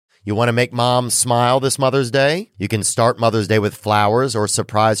You want to make mom smile this Mother's Day? You can start Mother's Day with flowers or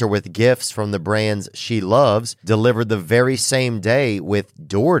surprise her with gifts from the brands she loves, delivered the very same day with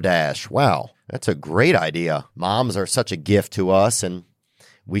DoorDash. Wow, that's a great idea. Moms are such a gift to us, and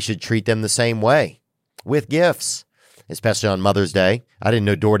we should treat them the same way, with gifts, especially on Mother's Day. I didn't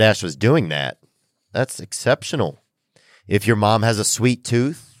know DoorDash was doing that. That's exceptional. If your mom has a sweet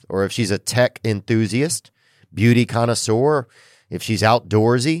tooth, or if she's a tech enthusiast, beauty connoisseur, if she's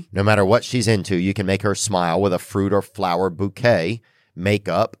outdoorsy, no matter what she's into, you can make her smile with a fruit or flower bouquet,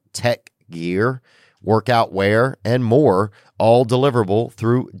 makeup, tech gear, workout wear, and more, all deliverable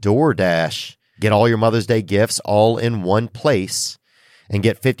through DoorDash. Get all your Mother's Day gifts all in one place and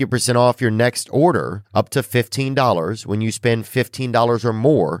get 50% off your next order up to $15 when you spend $15 or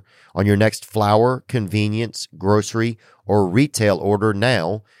more on your next flower, convenience, grocery, or retail order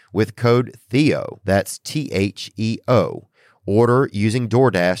now with code THEO. That's THEO. Order using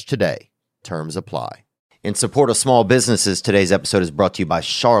DoorDash today. Terms apply. In support of small businesses, today's episode is brought to you by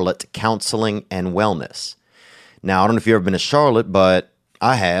Charlotte Counseling and Wellness. Now, I don't know if you've ever been to Charlotte, but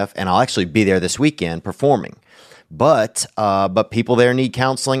I have, and I'll actually be there this weekend performing. But people there need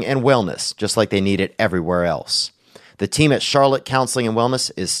counseling and wellness, just like they need it everywhere else. The team at Charlotte Counseling and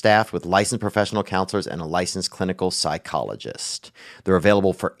Wellness is staffed with licensed professional counselors and a licensed clinical psychologist. They're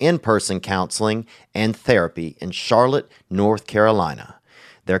available for in-person counseling and therapy in Charlotte, North Carolina.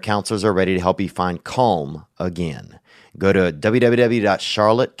 Their counselors are ready to help you find calm again. Go to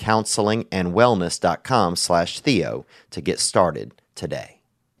www.charlottecounselingandwellness.com/Theo to get started today.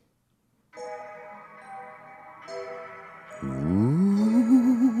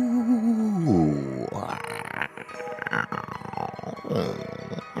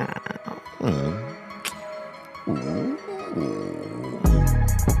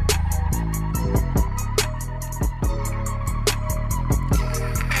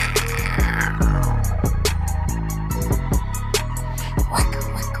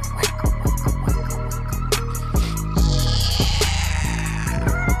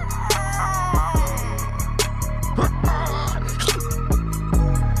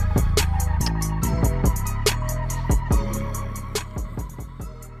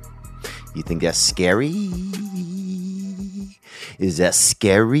 You think that's scary? Is that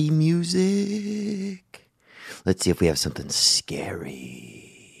scary music? Let's see if we have something scary.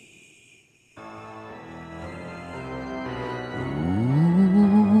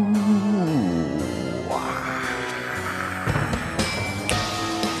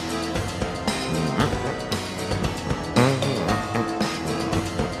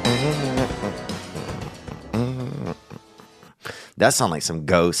 That sound like some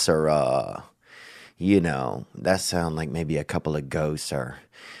ghosts or, that sound like maybe a couple of ghosts or,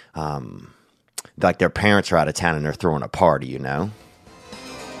 like their parents are out of town and they're throwing a party, you know?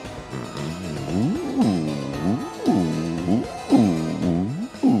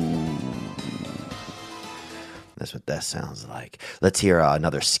 That's what that sounds like. Let's hear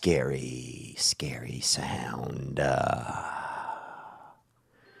another scary sound.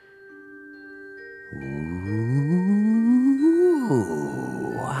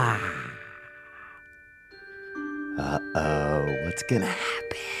 Uh-oh, what's gonna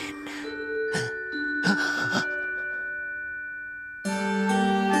happen?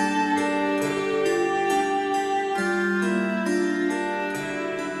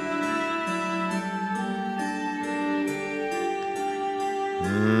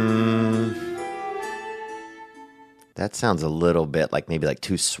 That sounds a little bit like maybe like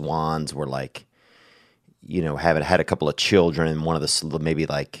two swans were like, having had a couple of children and one of the, maybe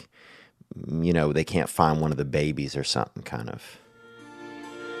like, they can't find one of the babies or something kind of.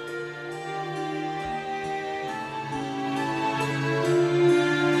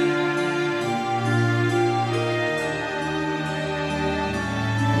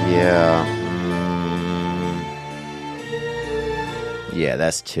 Yeah. Yeah,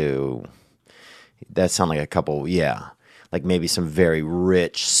 that's two. That sounds like a couple, like maybe some very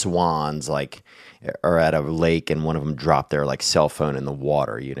rich swans, like, are at a lake and one of them dropped their, like, cell phone in the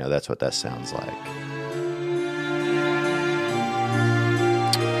water, that's what that sounds like.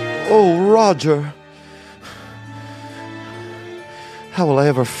 Oh, Roger. How will I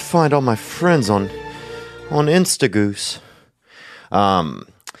ever find all my friends on Instagoose?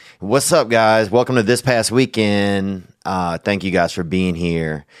 What's up, guys? Welcome to This Past Weekend. Thank you guys for being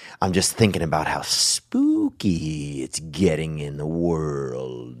here. I'm just thinking about how spooky it's getting in the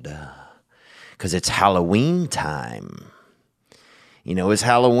world. Because it's Halloween time. It's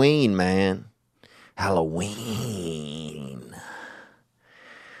Halloween, man. Halloween.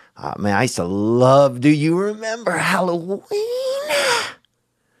 Man, I used to love, do you remember Halloween?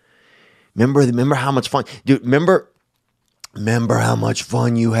 Remember how much fun, dude. Remember how much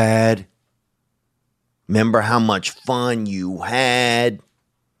fun you had. Remember how much fun you had.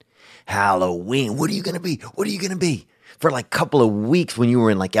 Halloween. What are you gonna be? What are you gonna be? For like a couple of weeks when you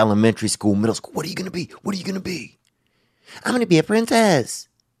were in like elementary school, middle school. What are you gonna be? What are you gonna be? I'm gonna be a princess.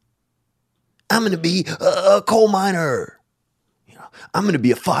 I'm gonna be a coal miner. I'm gonna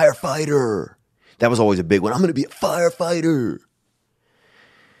be a firefighter. That was always a big one. I'm gonna be a firefighter.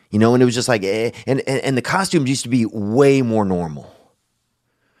 And it was just like, and the costumes used to be way more normal.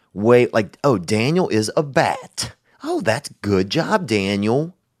 Way like, oh, Daniel is a bat. Oh, that's good job,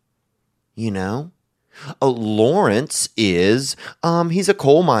 Daniel. Lawrence is, he's a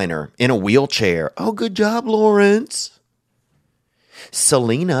coal miner in a wheelchair. Oh, good job, Lawrence.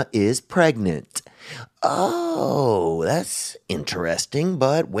 Selena is pregnant. Oh, that's interesting,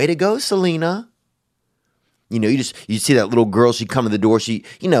 but way to go, Selena. You see that little girl, she come to the door, she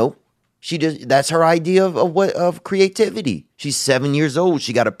just, that's her idea of creativity. She's 7 years old.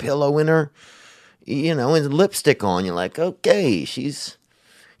 She got a pillow in her, and lipstick on. You're like, okay, she's,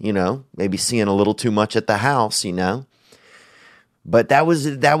 maybe seeing a little too much at the house, But that was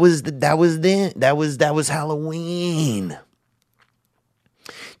Halloween.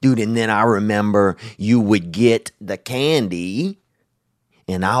 Dude, and then I remember you would get the candy,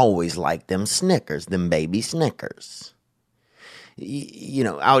 and I always liked them Snickers, them baby Snickers.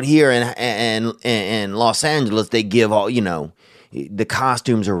 Out here in Los Angeles, they give all, the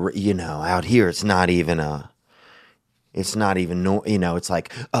costumes are, out here it's not even, it's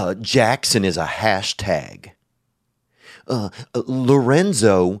like, Jackson is a hashtag.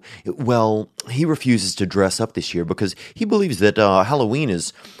 Lorenzo, well, he refuses to dress up this year because he believes that Halloween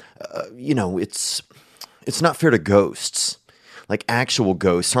is, it's not fair to ghosts. Like actual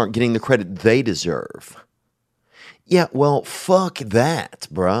ghosts aren't getting the credit they deserve. Yeah, well, fuck that,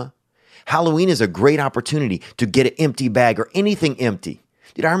 bruh. Halloween is a great opportunity to get an empty bag or anything empty.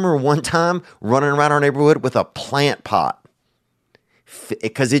 Dude, I remember one time running around our neighborhood with a plant pot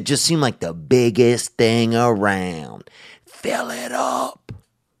because it just seemed like the biggest thing around. Fill it up.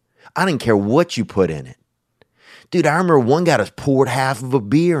 I didn't care what you put in it. Dude, I remember one guy just poured half of a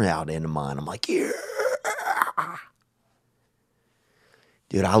beer out into mine. I'm like, yeah.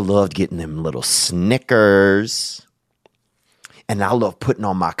 Dude, I loved getting them little Snickers. And I love putting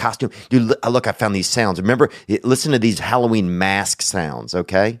on my costume. Dude, look, I found these sounds. Remember, listen to these Halloween mask sounds,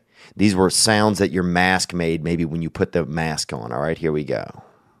 okay? These were sounds that your mask made maybe when you put the mask on. All right, here we go.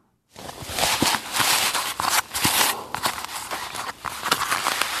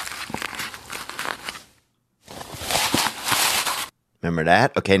 Remember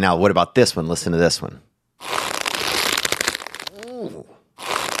that? Okay, now what about this one? Listen to this one. Ooh.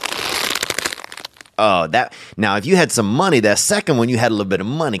 Oh, now if you had some money, that second one you had a little bit of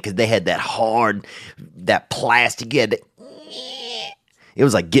money because they had that hard, that plastic. You had it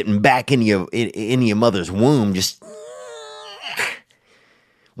was like getting back into your mother's womb. Just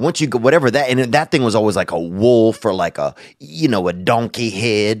once you go, whatever that, and that thing was always like a wolf or like a donkey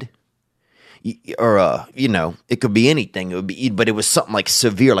head. Or it could be anything. It would be, but it was something like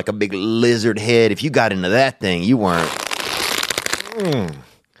severe, like a big lizard head. If you got into that thing, you weren't.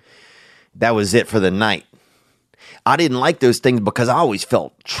 That was it for the night. I didn't like those things because I always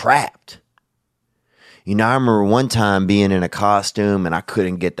felt trapped. I remember one time being in a costume and I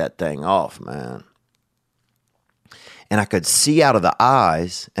couldn't get that thing off, man. And I could see out of the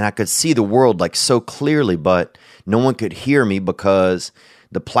eyes and I could see the world like so clearly, but no one could hear me because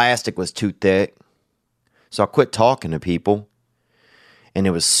the plastic was too thick. So I quit talking to people. And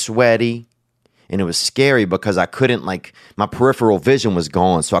it was sweaty. And it was scary because I couldn't, my peripheral vision was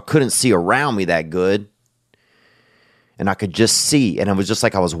gone. So I couldn't see around me that good. And I could just see. And it was just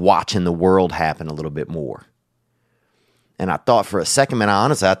like I was watching the world happen a little bit more. And I thought for a second, man, I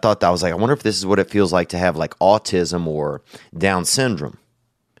was like, I wonder if this is what it feels like to have like autism or Down syndrome.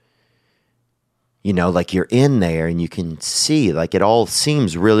 Like you're in there and you can see, like it all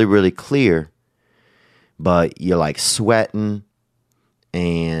seems really, really clear, but you're like sweating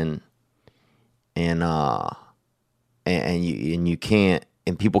and you can't,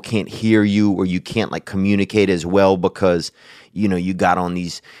 and people can't hear you, or you can't like communicate as well because, you got on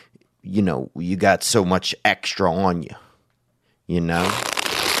these, you got so much extra on you, Remember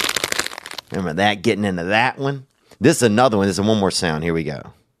that, getting into that one? This is another one. This is one more sound. Here we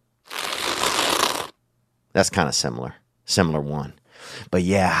go. That's kind of similar one. But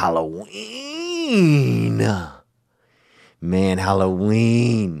yeah, Halloween. Man,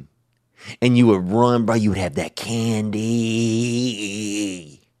 Halloween. And you would run, bro. You would have that candy.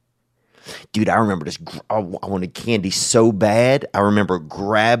 Dude, I remember this. I wanted candy so bad. I remember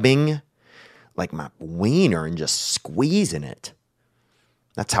grabbing like my wiener and just squeezing it.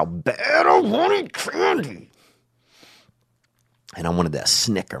 That's how bad I wanted candy. And I wanted that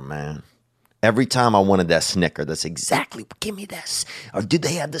Snicker, man. Every time I wanted that Snicker, that's exactly, give me this. Or did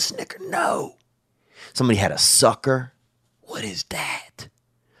they have the Snicker? No. Somebody had a sucker. What is that?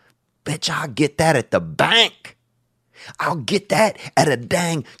 Bitch, I'll get that at the bank. I'll get that at a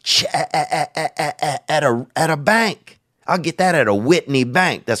dang, at a bank. I'll get that at a Whitney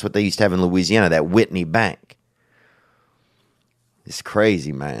Bank. That's what they used to have in Louisiana, that Whitney Bank. It's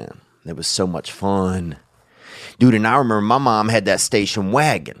crazy, man. It was so much fun. Dude, and I remember my mom had that station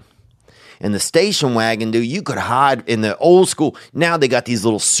wagon. And the station wagon, dude, you could hide in the old school. Now they got these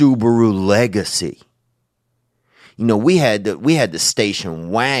little Subaru Legacy. You know, we had the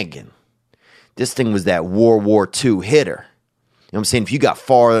station wagon. This thing was that World War II hitter. You know what I'm saying? If you got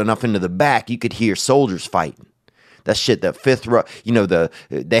far enough into the back, you could hear soldiers fighting. That shit, the fifth row, you know,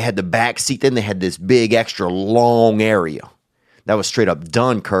 they had the back seat, then they had this big extra long area. That was straight up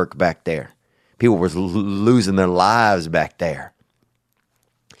Dunkirk back there. People were losing their lives back there.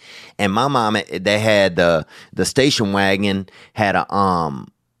 And my mom, they had the station wagon had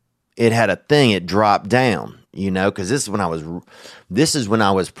it had a thing, it dropped down, you know, because this is when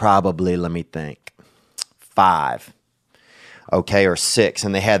I was probably, let me think, 5, okay, or 6.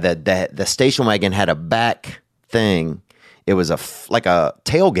 And they had that the station wagon had a back thing. It was like a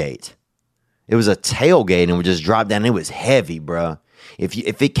tailgate. It was a tailgate and it would just drop down. It was heavy, bro.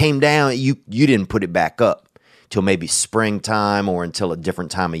 If it came down, you didn't put it back up till maybe springtime or until a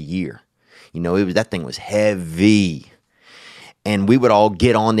different time of year. You know, that thing was heavy. And we would all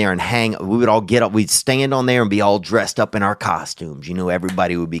get on there and hang. We would all get up. We'd stand on there and be all dressed up in our costumes. You know,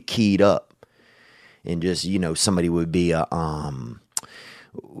 everybody would be keyed up. And just, you know, somebody would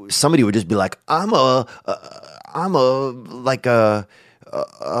just be like, I'm a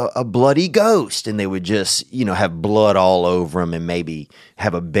bloody ghost, and they would just, you know, have blood all over them and maybe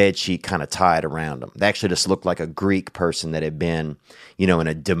have a bed sheet kind of tied around them. They actually just looked like a Greek person that had been, you know, in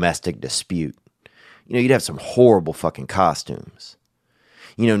a domestic dispute. You know, you'd have some horrible fucking costumes.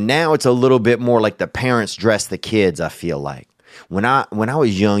 You know, now it's a little bit more like the parents dress the kids, I feel like. When I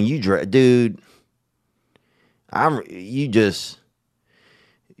was young,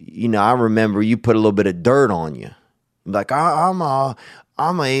 I remember you put a little bit of dirt on you. Like, I'm a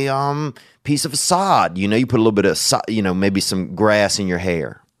piece of sod. You know, you put a little bit of, you know, maybe some grass in your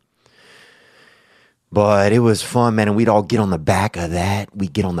hair. But it was fun, man, and we'd all get on the back of that.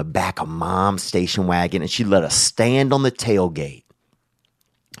 We'd get on the back of Mom's station wagon, and she'd let us stand on the tailgate.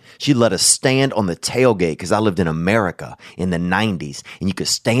 She'd let us stand on the tailgate because I lived in America in the 90s, and you could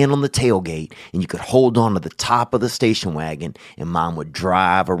stand on the tailgate, and you could hold on to the top of the station wagon, and Mom would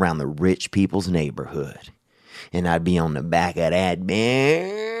drive around the rich people's neighborhood. And I'd be on the back of that,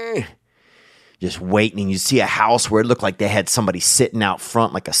 man, just waiting. And you'd see a house where it looked like they had somebody sitting out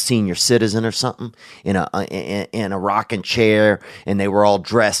front, like a senior citizen or something, in a rocking chair, and they were all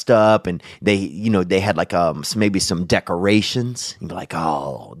dressed up, and they had like maybe some decorations. You'd be like,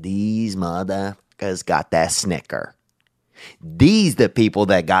 oh, these motherfuckers got that Snicker. These the people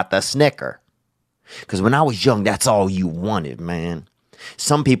that got the Snicker. Because when I was young, that's all you wanted, man.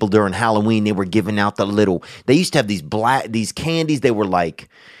 Some people during Halloween, they were giving out they used to have these candies. They were like,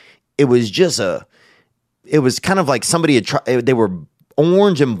 it was kind of like somebody had tried, they were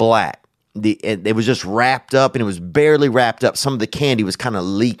orange and black. It was just wrapped up, and it was barely wrapped up. Some of the candy was kind of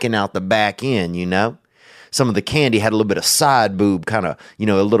leaking out the back end, you know? Some of the candy had a little bit of side boob, kind of, you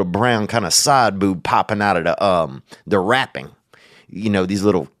know, a little brown kind of side boob popping out of the wrapping. You know, these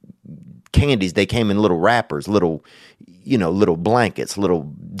little candies, they came in little wrappers, little blankets, little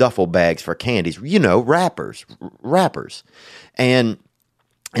duffel bags for candies, you know, wrappers. And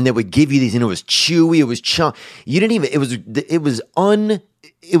they would give you these, and it was chewy, it was chunk. It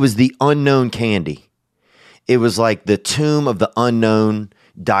was the unknown candy. It was like the tomb of the unknown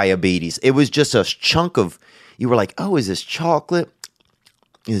diabetes. It was just a chunk of, you were like, oh, is this chocolate?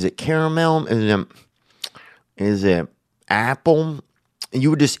 Is it caramel? Is it apple? And you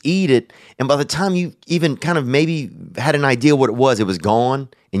would just eat it, and by the time you even kind of maybe had an idea what it was gone,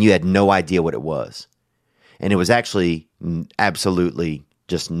 and you had no idea what it was. And it was actually absolutely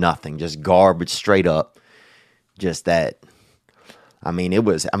just nothing, just garbage straight up. Just that,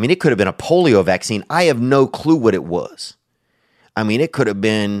 it could have been a polio vaccine. I have no clue what it was. It could have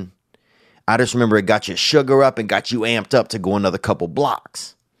been, I just remember it got your sugar up and got you amped up to go another couple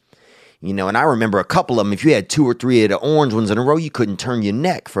blocks. You know, and I remember a couple of them, if you had 2 or 3 of the orange ones in a row, you couldn't turn your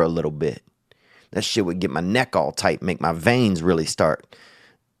neck for a little bit. That shit would get my neck all tight, make my veins really start,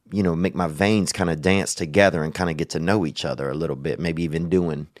 you know, make my veins kind of dance together and kind of get to know each other a little bit. Maybe even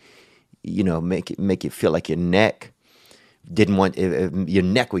doing, make it feel like your neck didn't want, your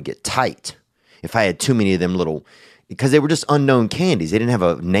neck would get tight if I had too many of them little, because they were just unknown candies. They didn't have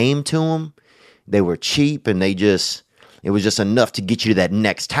a name to them. They were cheap, and it was just enough to get you to that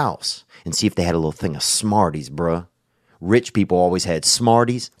next house and see if they had a little thing of Smarties, bruh. Rich people always had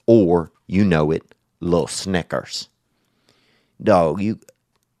Smarties or, little Snickers. Dog,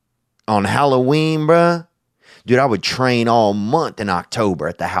 on Halloween, bruh, dude, I would train all month in October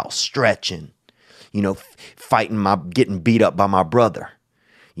at the house, stretching, fighting getting beat up by my brother,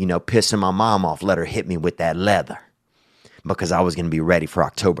 pissing my mom off, let her hit me with that leather because I was going to be ready for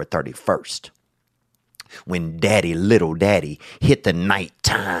October 31st. When little daddy, hit the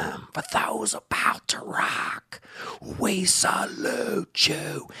nighttime for those about to rock. We salute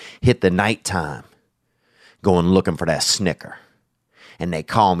you. Hit the nighttime, going looking for that Snicker. And they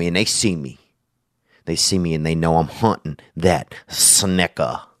call me and they see me. They see me and they know I'm hunting that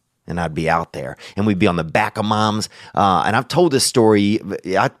Snicker. And I'd be out there, and we'd be on the back of Mom's. And I've told this story.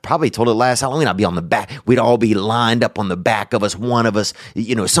 I probably told it last Halloween. I'd be on the back. We'd all be lined up on the back of us. One of us,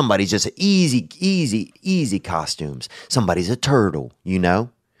 somebody's just easy costumes. Somebody's a turtle,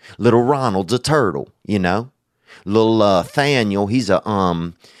 Little Ronald's a turtle, Little Thaniel,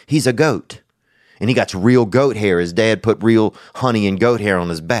 he's a goat, and he got real goat hair. His dad put real honey and goat hair on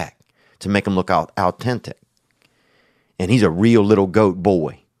his back to make him look authentic. And he's a real little goat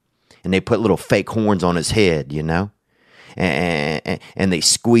boy. And they put little fake horns on his head, and they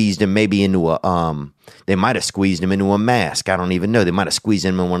squeezed him maybe into they might have squeezed him into a mask. I don't even know. They might have squeezed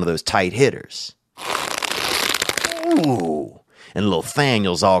him in one of those tight hitters. Ooh. And little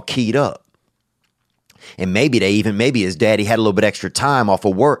Thaniel's all keyed up. And maybe his daddy had a little bit extra time off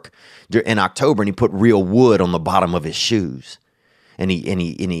of work in October, and he put real wood on the bottom of his shoes. And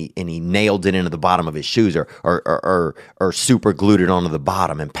he nailed it into the bottom of his shoes, or super glued it onto the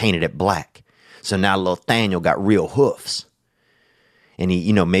bottom and painted it black. So now little Thaniel got real hoofs. And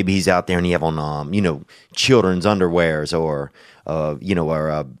maybe he's out there and he have on children's underwears, or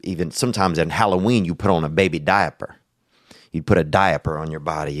even sometimes in Halloween you put on a baby diaper. You'd put a diaper on your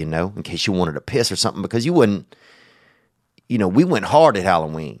body, in case you wanted to piss or something, because you wouldn't. We went hard at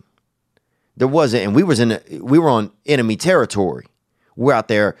Halloween. There wasn't, and we were on enemy territory. We're out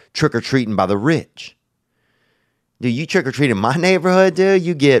there trick-or-treating by the rich. Dude, you trick-or-treat in my neighborhood, dude,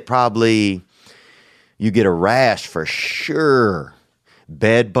 you get a rash for sure.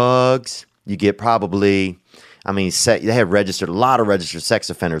 Bed bugs, you get probably, they have a lot of registered sex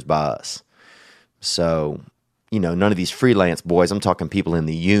offenders by us. So, none of these freelance boys, I'm talking people in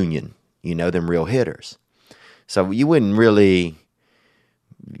the union, them real hitters. So you wouldn't really,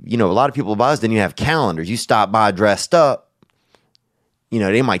 a lot of people by us didn't even have calendars. You stop by dressed up,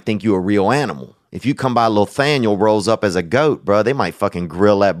 they might think you a real animal. If you come by, little Thaniel rolls up as a goat, bro, they might fucking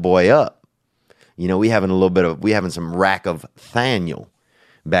grill that boy up. We having some rack of Thaniel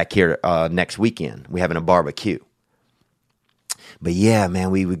back here next weekend. We having a barbecue. But yeah,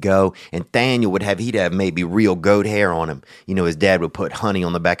 man, we would go, and Thaniel he'd have maybe real goat hair on him. His dad would put honey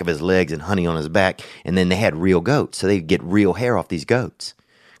on the back of his legs and honey on his back, and then they had real goats, so they'd get real hair off these goats.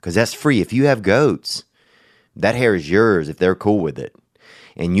 Because that's free. If you have goats, that hair is yours if they're cool with it.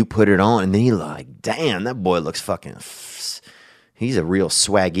 And you put it on, and then you're like, damn, that boy looks he's a real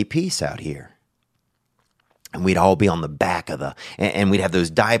swaggy piece out here. And we'd all be on the back of and we'd have those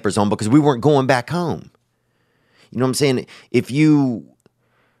diapers on because we weren't going back home. You know what I'm saying? If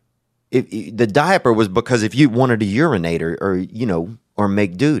the diaper was because if you wanted to urinate or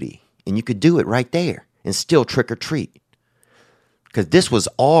make duty, and you could do it right there and still trick or treat. Because this was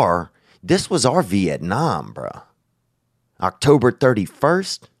our Vietnam, bro. October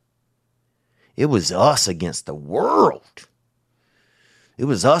 31st, it was us against the world. It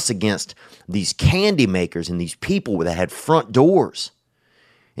was us against these candy makers and these people that had front doors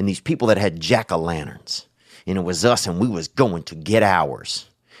and these people that had jack-o'-lanterns. And it was us, and we was going to get ours.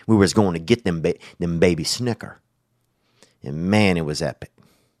 We was going to get them baby Snicker. And man, it was epic.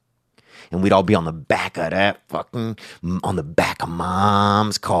 And we'd all be on the back of on the back of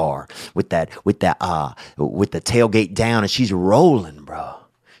Mom's car with the tailgate down, and she's rolling, bro.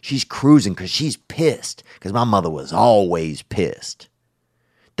 She's cruising because she's pissed, because my mother was always pissed.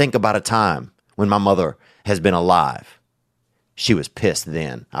 Think about a time when my mother has been alive. She was pissed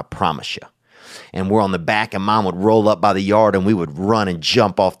then, I promise you. And we're on the back, and Mom would roll up by the yard, and we would run and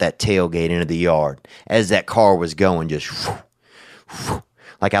jump off that tailgate into the yard as that car was going, just whoo, whoo,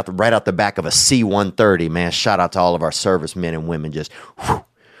 like right out the back of a C-130, man. Shout out to all of our servicemen and women, just whoo,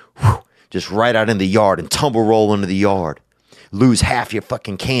 whoo, just right out in the yard and tumble roll into the yard. Lose half your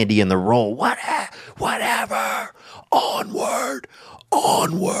fucking candy in the roll. Whatever. Onward.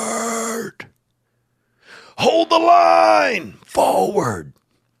 hold the line, forward.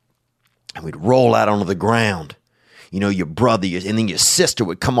 And we'd roll out onto the ground. You know, your brother, and then your sister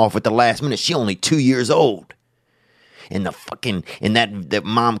would come off at the last minute. She only 2 years old. And that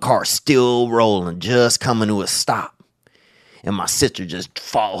mom car still rolling, just coming to a stop. And my sister just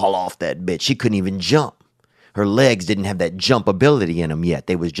fall off that bitch. She couldn't even jump. Her legs didn't have that jump ability in them yet.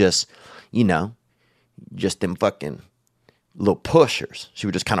 They was just, you know, just them fucking little pushers. She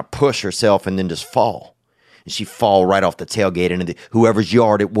would just kind of push herself and then just fall. And she'd fall right off the tailgate into whoever's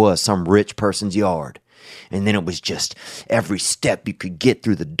yard it was, some rich person's yard. And then it was just every step you could get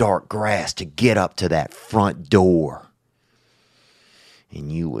through the dark grass to get up to that front door.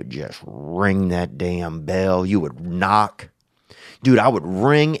 And you would just ring that damn bell. You would knock. Dude, I would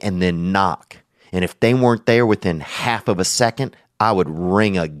ring and then knock. And if they weren't there within half of a second, I would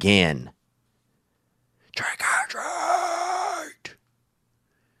ring again. Trick or treat.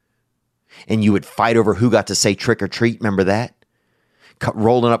 And you would fight over who got to say trick or treat. Remember that?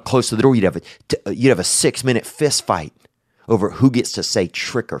 Rolling up close to the door, you'd have a 6-minute fist fight over who gets to say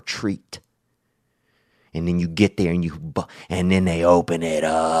trick or treat. And then you get there and then they open it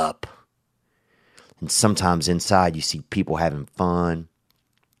up. And sometimes inside you see people having fun,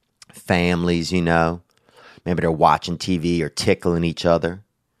 families, you know. Maybe they're watching TV or tickling each other.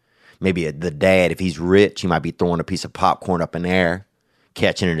 Maybe the dad, if he's rich, he might be throwing a piece of popcorn up in the air,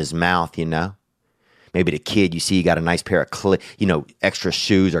 catching it in his mouth, you know. Maybe the kid, you see, he got a nice pair of, extra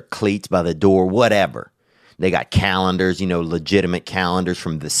shoes or cleats by the door, whatever. They got calendars, you know, legitimate calendars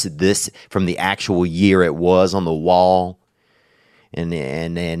from from the actual year it was on the wall. And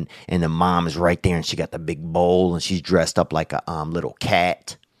the mom is right there, and she got the big bowl, and she's dressed up like a little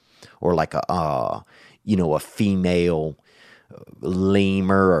cat, or like a female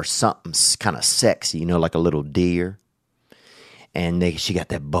lemur or something kind of sexy, you know, like a little deer. And she got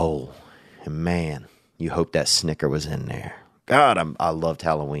that bowl, and man, you hope that Snicker was in there. God, I loved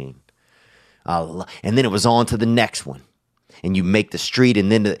Halloween. And then it was on to the next one. And you make the street,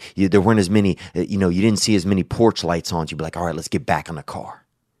 and then there weren't as many, you didn't see as many porch lights on. You'd be like, all right, let's get back on the car.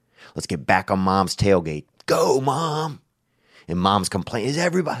 Let's get back on Mom's tailgate. Go, Mom. And Mom's complaining, is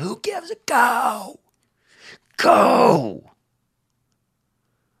everybody, who gives a go? Go.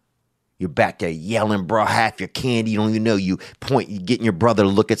 You're back there yelling, bro, half your candy. You don't even know. You getting your brother to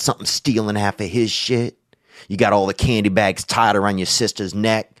look at something, stealing half of his shit. You got all the candy bags tied around your sister's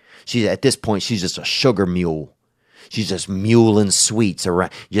neck. At this point, she's just a sugar mule. She's just muling sweets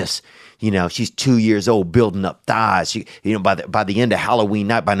around. Just, she's 2 years old, building up thighs. By the end of Halloween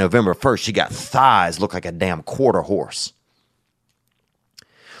night, by November 1st, she got thighs look like a damn quarter horse.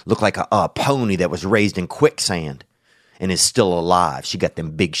 Look like a pony that was raised in quicksand and is still alive. She got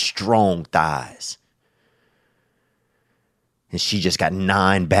them big, strong thighs. And she just got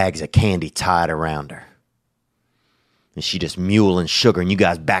 9 bags of candy tied around her. And she just muling sugar, and you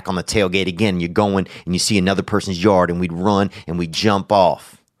guys back on the tailgate again. And you're going, and you see another person's yard, and we'd run, and we'd jump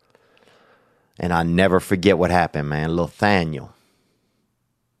off. And I never forget what happened, man. Little Thaniel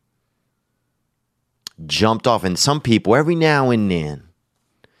jumped off, and some people, every now and then,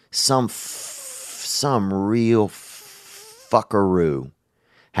 some real fuckaroo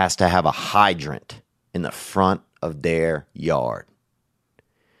has to have a hydrant in the front of their yard.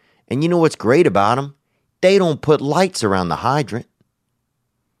 And you know what's great about them? They don't put lights around the hydrant.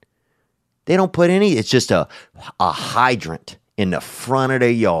 They don't put any. It's just a hydrant in the front of their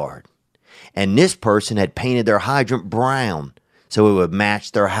yard. And this person had painted their hydrant brown so it would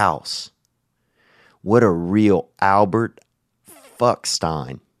match their house. What a real Albert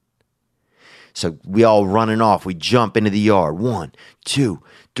Fuckstein. So we all running off. We jump into the yard. 1, 2,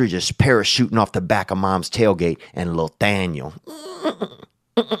 3, just parachuting off the back of Mom's tailgate. And little Daniel.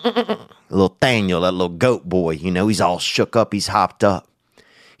 Little Daniel, that little goat boy, he's all shook up. He's hopped up.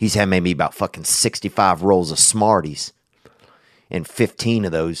 He's had maybe about fucking 65 rolls of Smarties. And 15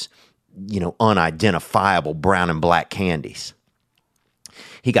 of those, unidentifiable brown and black candies.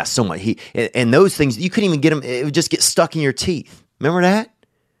 He got so much. And those things, you couldn't even get them. It would just get stuck in your teeth. Remember that?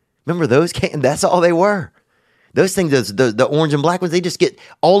 Remember those? That's all they were. Those things, the orange and black ones, they just get,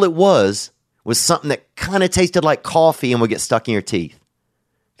 all it was something that kind of tasted like coffee and would get stuck in your teeth.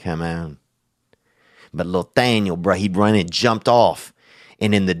 Come on. But little Daniel, bro, he'd run and jumped off.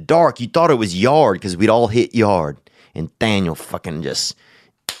 And in the dark, you thought it was yard because we'd all hit yard. And Daniel fucking just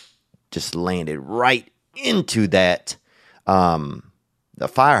landed right into that, the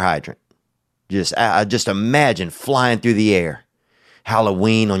fire hydrant. Just imagine flying through the air.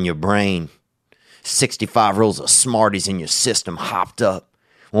 Halloween on your brain. 65 rolls of Smarties in your system hopped up.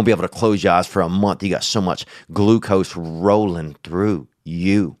 Won't be able to close your eyes for a month. You got so much glucose rolling through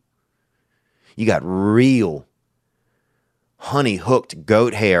you. You got real honey hooked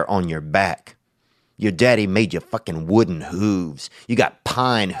goat hair on your back. Your daddy made you fucking wooden hooves. You got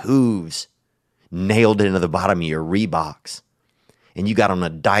pine hooves nailed into the bottom of your Reeboks. And you got on a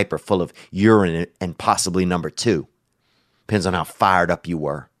diaper full of urine and possibly number 2. Depends on how fired up you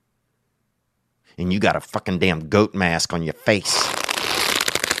were. And you got a fucking damn goat mask on your face.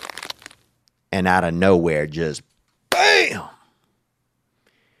 And out of nowhere, just bam!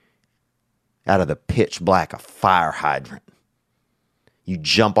 Out of the pitch black, a fire hydrant. You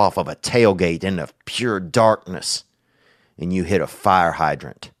jump off of a tailgate into pure darkness. And you hit a fire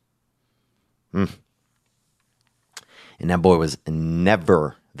hydrant. And that boy was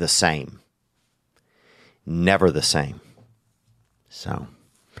never the same. Never the same. So,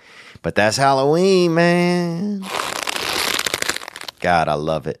 but that's Halloween, man. God, I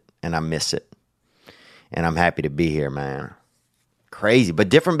love it. And I miss it. And I'm happy to be here, man. Crazy. But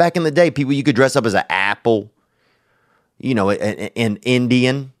different back in the day. People, you could dress up as an apple. You know, an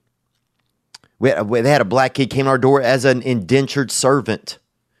Indian. They had a black kid came to our door as an indentured servant.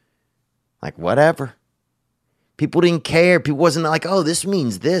 Like, whatever. People didn't care. People wasn't like, oh, this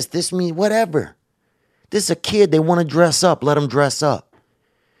means this. This means whatever. This is a kid. They want to dress up. Let them dress up.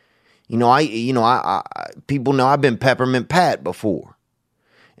 People know I've been Peppermint Pat before.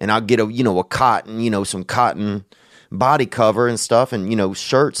 And I'll get a cotton, some cotton body cover and stuff and,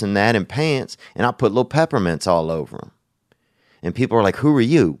 shirts and that and pants. And I'll put little peppermints all over them. And people are like, who are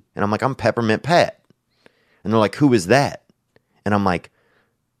you? And I'm like, I'm Peppermint Pat. And they're like, who is that? And I'm like,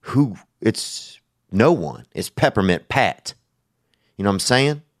 who? It's no one. It's Peppermint Pat. You know what I'm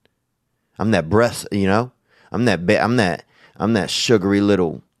saying? I'm that breath, I'm that sugary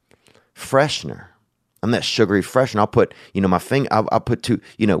little freshener. I'm that sugary freshener. I'll put, my finger, I'll put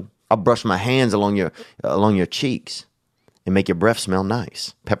I'll brush my hands along your cheeks and make your breath smell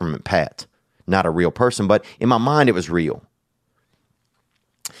nice. Peppermint Pat. Not a real person, but in my mind it was real.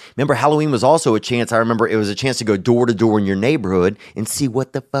 Remember, Halloween was also a chance. I remember it was a chance to go door to door in your neighborhood and see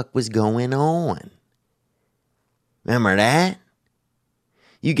what the fuck was going on. Remember that?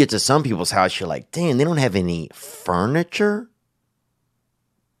 You get to some people's house, you're like, damn, they don't have any furniture.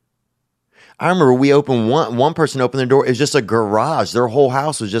 I remember we opened one person opened their door. It was just a garage. Their whole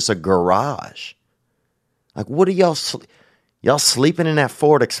house was just a garage. Like, what are y'all sleeping in that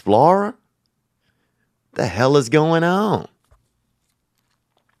Ford Explorer? The hell is going on?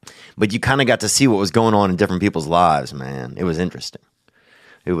 But you kind of got to see what was going on in different people's lives, man. It was interesting.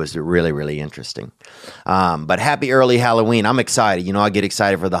 It was really, really interesting. But happy early Halloween. I'm excited. I get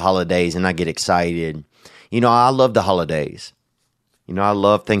excited for the holidays and I get excited. I love the holidays. I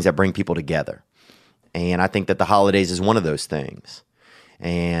love things that bring people together. And I think that the holidays is one of those things.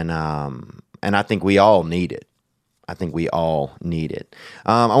 And I think we all need it. I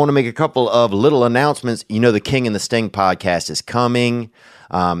want to make a couple of little announcements. The King and the Sting podcast is coming.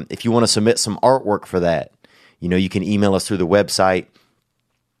 If you want to submit some artwork for that, you can email us through the website.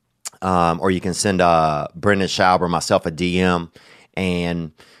 Or you can send Brendan Schaub or myself a DM.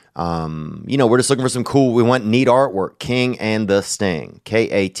 And, we're just looking for some we want neat artwork. King and the Sting.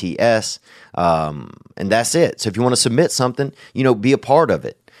 KATS. And that's it. So if you want to submit something, be a part of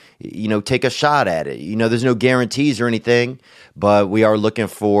it. Take a shot at it. There's no guarantees or anything, but we are looking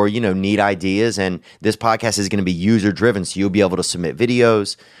for, neat ideas. And this podcast is going to be user driven. So you'll be able to submit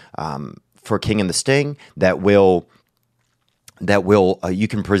videos for King and the Sting that will you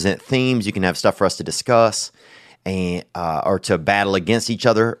can present themes, you can have stuff for us to discuss and or to battle against each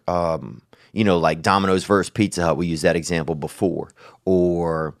other, like Domino's versus Pizza Hut. We used that example before,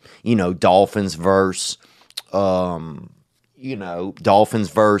 or Dolphins versus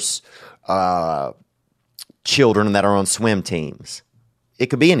children that are on swim teams. It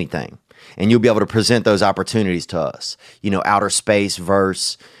could be anything, and you'll be able to present those opportunities to us. Outer space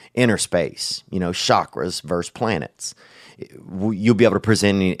versus inner space. Chakras versus planets. You'll be able to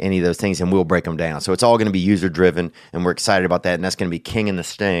present any of those things and we'll break them down. So it's all going to be user driven and we're excited about that. And that's going to be King and the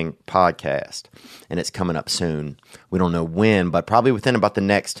Sting podcast. And it's coming up soon. We don't know when, but probably within about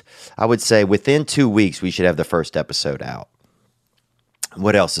I would say within 2 weeks, we should have the first episode out.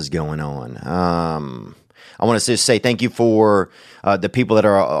 What else is going on? I want to just say thank you for the people that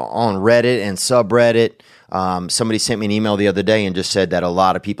are on Reddit and subreddit. Somebody sent me an email the other day and just said that a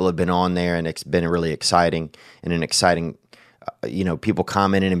lot of people have been on there and it's been really exciting and an exciting, people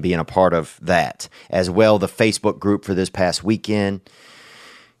commenting and being a part of that as well. The Facebook group for this past weekend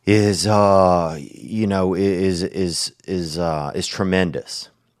is tremendous.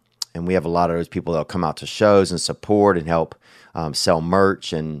 And we have a lot of those people that'll come out to shows and support and help sell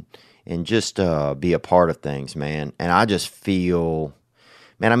merch and just be a part of things, man. And I just feel,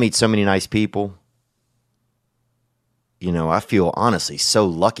 Man, I meet so many nice people. You know, I feel honestly so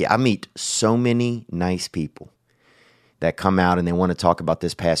lucky. I meet so many nice people that come out and they want to talk about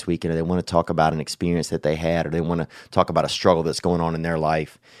this past weekend, or they want to talk about an experience that they had, or they want to talk about a struggle that's going on in their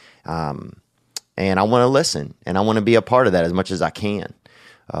life. And I want to listen, and I want to be a part of that as much as I can.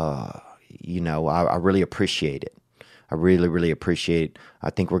 You know, I really appreciate it. I really, really appreciate. I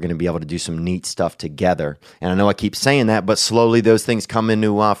think we're going to be able to do some neat stuff together. And I know I keep saying that, but slowly those things come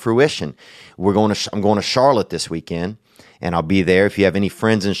into fruition. I'm going to Charlotte this weekend, and I'll be there. If you have any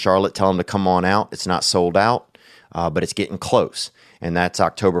friends in Charlotte, tell them to come on out. It's not sold out, but it's getting close. And that's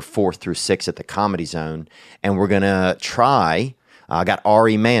October 4th through 6th at the Comedy Zone. And we're going to try. I got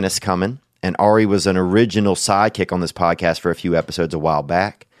Ari Manis coming, and Ari was an original sidekick on this podcast for a few episodes a while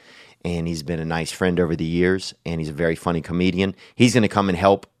back. And he's been a nice friend over the years, and he's a very funny comedian. He's going to come and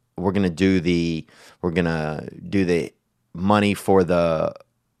help. We're going to do the money for the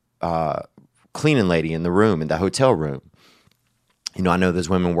cleaning lady in the room, in the hotel room. You know, I know those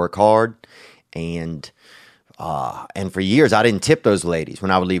women work hard, and for years I didn't tip those ladies when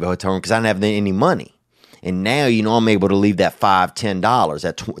I would leave a hotel room because I didn't have any money. And now, you know, I'm able to leave that $5,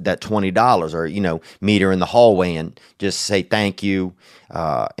 $10, that $20, or, you know, meet her in the hallway and just say thank you,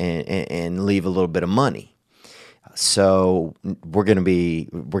 and leave a little bit of money. So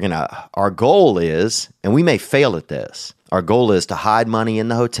our goal is, and we may fail at this, our goal is to hide money in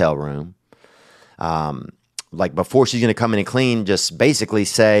the hotel room. Like before she's going to come in and clean, just basically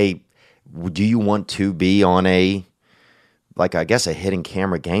say, do you want to be on a hidden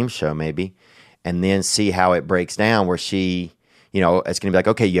camera game show maybe? And then see how it breaks down where she, you know, it's going to be like,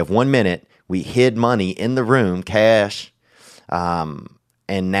 okay, you have 1 minute. We hid money in the room, cash. And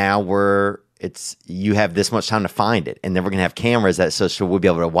now you have this much time to find it. And then we're going to have cameras so we'll be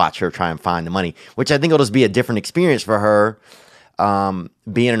able to watch her try and find the money, which I think will just be a different experience for her,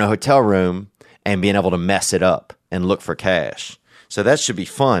 being in a hotel room and being able to mess it up and look for cash. So that should be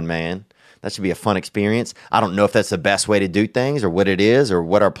fun, man. That should be a fun experience. I don't know if that's the best way to do things or what it is or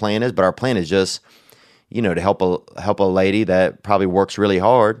what our plan is, but our plan is just, you know, to help a lady that probably works really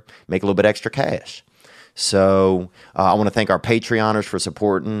hard make a little bit extra cash. So I want to thank our Patreoners for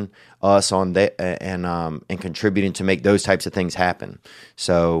supporting us on that and contributing to make those types of things happen.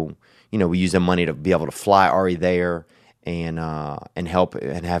 So, you know, we use the money to be able to fly Ari there and help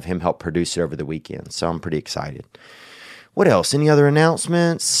and have him help produce it over the weekend. So I'm pretty excited. What else? Any other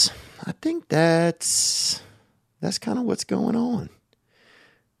announcements? I think that's kind of what's going on.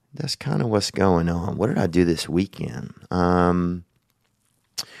 What did I do this weekend? I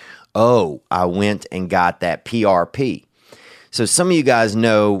went and got that PRP. So some of you guys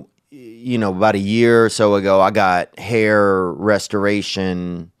know, you know, about a year or so ago, I got hair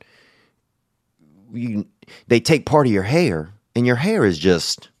restoration. They take part of your hair, and your hair is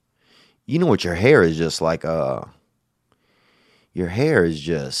just, you know what your hair is just like your hair is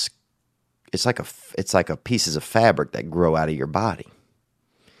just, it's like a pieces of fabric that grow out of your body.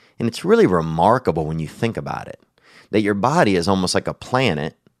 And it's really remarkable when you think about it, that your body is almost like a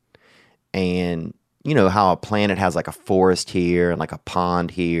planet. And you know how a planet has like a forest here and like a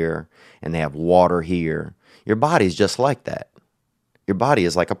pond here, and they have water here. Your body is just like that. Your body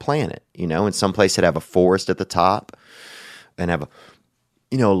is like a planet, you know. In some places it have a forest at the top and have a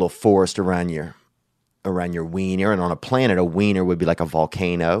little forest around your wiener. And on a planet, a wiener would be like a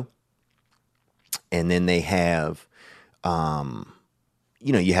volcano. And then they have,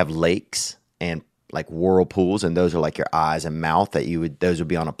 you have lakes and like whirlpools, and those are like your eyes and mouth those would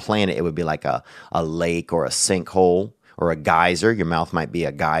be on a planet. It would be like a lake or a sinkhole or a geyser. Your mouth might be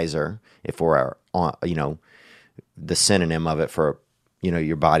a geyser if we're on, the synonym of it for,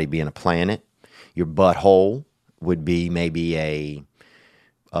 your body being a planet. Your butthole would be maybe a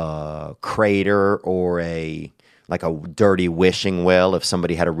crater or like a dirty wishing well, if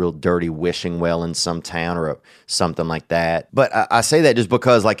somebody had a real dirty wishing well in some town or something like that. But I say that just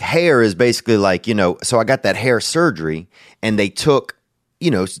because like hair is basically like, so I got that hair surgery, and they took,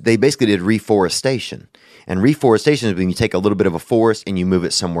 they basically did reforestation. And reforestation is when you take a little bit of a forest and you move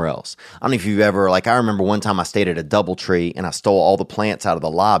it somewhere else. I don't know if you've ever, I remember one time I stayed at a DoubleTree and I stole all the plants out of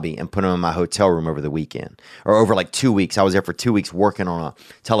the lobby and put them in my hotel room over the weekend. Or over like 2 weeks. I was there for 2 weeks working on a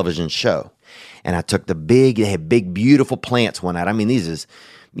television show. And I took they had big, beautiful plants one night. I mean, these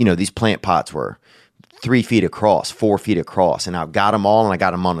plant pots were 3 feet across, 4 feet across. And I got them all, and I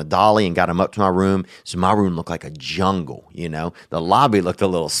got them on a dolly and got them up to my room. So my room looked like a jungle, The lobby looked a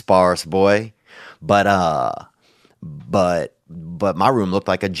little sparse, boy. But my room looked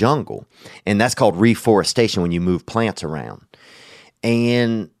like a jungle. And that's called reforestation, when you move plants around.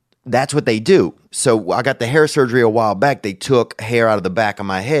 And that's what they do. So I got the hair surgery a while back. They took hair out of the back of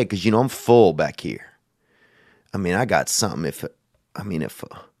my head because, I'm full back here. I mean, I got something. If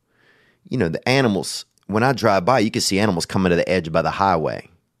the animals, when I drive by, you can see animals coming to the edge by the highway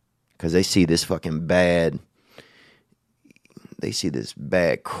because they see this bad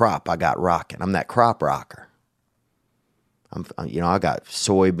crop I got rocking. I'm that crop rocker. I got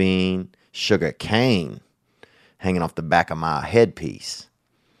soybean, sugar cane hanging off the back of my headpiece.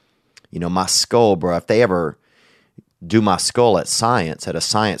 My skull, bro, if they ever do my skull at a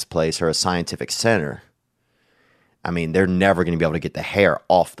science place or a scientific center, I mean, they're never going to be able to get the hair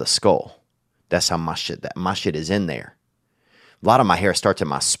off the skull. That's how my shit is in there. A lot of my hair starts at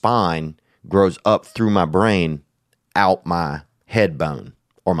my spine, grows up through my brain, out my head bone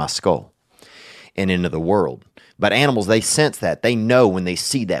or my skull and into the world. But animals, they sense that. They know when they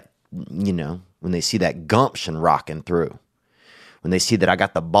see that, when they see that gumption rocking through. When they see that I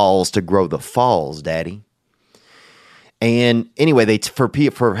got the balls to grow the falls, daddy. And anyway, for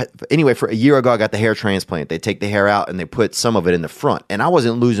a year ago, I got the hair transplant. They take the hair out and they put some of it in the front. And I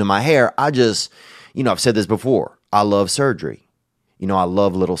wasn't losing my hair. I just, I've said this before. I love surgery. I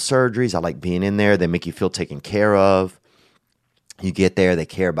love little surgeries. I like being in there. They make you feel taken care of. You get there, they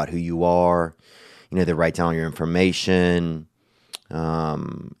care about who you are. They write down your information.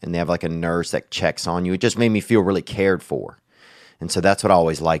 And they have like a nurse that checks on you. It just made me feel really cared for. And so that's what I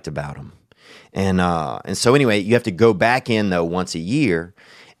always liked about them. And so anyway, you have to go back in though once a year,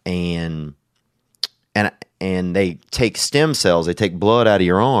 and they take stem cells, they take blood out of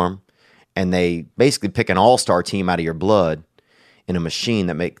your arm, and they basically pick an all-star team out of your blood in a machine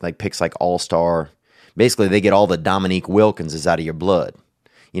that picks like all-star. Basically, they get all the Dominique Wilkinses out of your blood.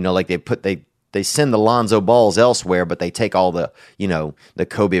 They send the Lonzo Balls elsewhere, but they take all the the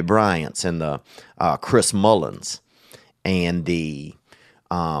Kobe Bryants and the Chris Mullins and the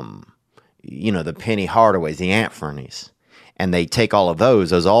the Penny Hardaways, the Anthonys, and they take all of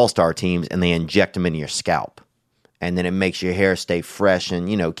those all-star teams, and they inject them into your scalp, and then it makes your hair stay fresh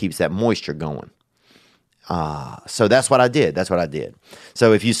and keeps that moisture going. So that's what I did.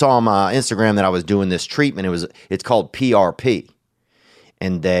 So if you saw on my Instagram that I was doing this treatment, it's called PRP,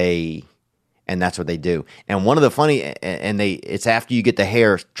 and that's what they do. And one of the funny, it's after you get the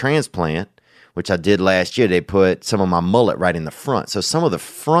hair transplant, which I did last year. They put some of my mullet right in the front. So some of the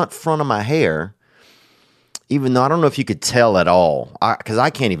front of my hair, even though I don't know if you could tell at all, because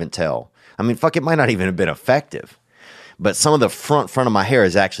I can't even tell. I mean, fuck, it might not even have been effective. But some of the front of my hair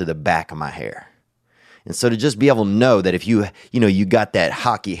is actually the back of my hair. And so to just be able to know that if you got that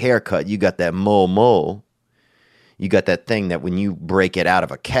hockey haircut, you got that mole, you got that thing that when you break it out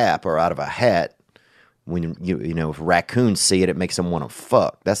of a cap or out of a hat, when if raccoons see it, it makes them want to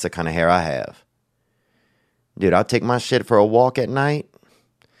fuck. That's the kind of hair I have. Dude, I'll take my shit for a walk at night.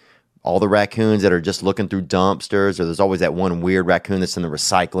 All the raccoons that are just looking through dumpsters, or there's always that one weird raccoon that's in the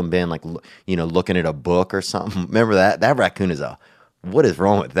recycling bin, like, looking at a book or something. Remember that? That raccoon what is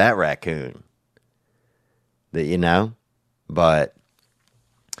wrong with that raccoon? But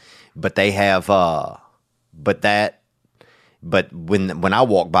they have, but when I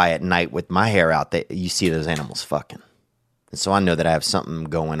walk by at night with my hair out, you see those animals fucking. And so I know that I have something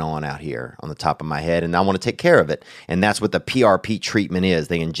going on out here on the top of my head, and I want to take care of it. And that's what the PRP treatment is.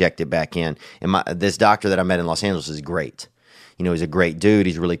 They inject it back in. And this doctor that I met in Los Angeles is great. He's a great dude.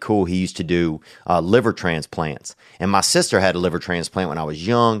 He's really cool. He used to do liver transplants. And my sister had a liver transplant when I was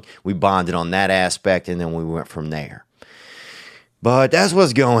young. We bonded on that aspect, and then we went from there. But that's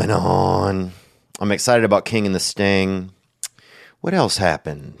what's going on. I'm excited about King and the Sting. What else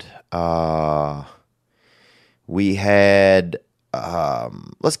happened? We had,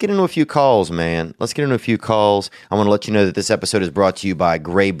 let's get into a few calls, man. I want to let you know that this episode is brought to you by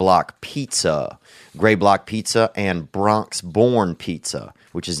Gray Block Pizza. Gray Block Pizza and Bronx Born Pizza,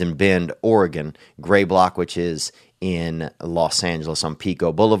 which is in Bend, Oregon. Gray Block, which is in Los Angeles on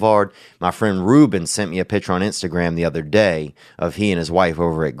Pico Boulevard. My friend Ruben sent me a picture on Instagram the other day of he and his wife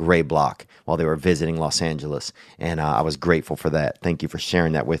over at Gray Block while they were visiting Los Angeles, and I was grateful for that. Thank you for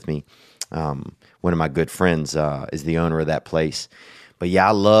sharing that with me. One of my good friends is the owner of that place. But yeah,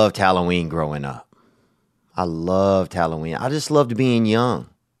 I loved Halloween growing up. I just loved being young.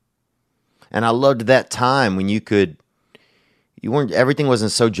 And I loved that time when everything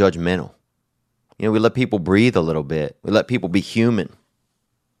wasn't so judgmental. We let people breathe a little bit. We let people be human.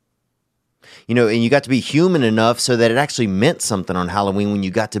 And you got to be human enough so that it actually meant something on Halloween when you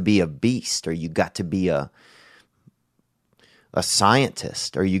got to be a beast, or you got to be a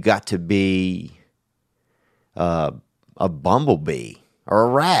scientist, or you got to be a bumblebee or a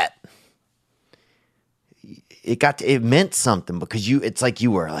rat. it meant something because it's like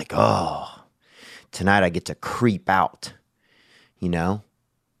you were like, oh, tonight I get to creep out, you know?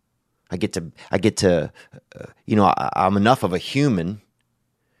 I get to, I'm enough of a human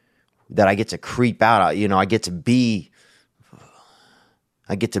that I get to creep out. You know, I get to be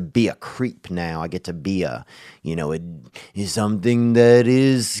a creep now. I get to be it is something that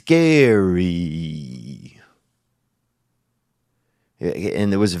is scary.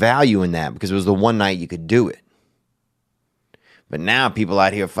 And there was value in that because it was the one night you could do it. But now people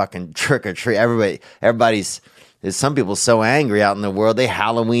out here fucking trick or treat. Everybody's. There's some people so angry out in the world, they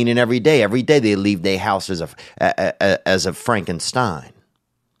Halloweening every day. Every day they leave their house as a Frankenstein.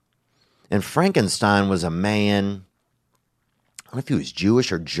 And Frankenstein was a man, I don't know if he was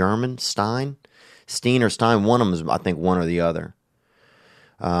Jewish or German, Steen or Stein, one of them is, I think, one or the other.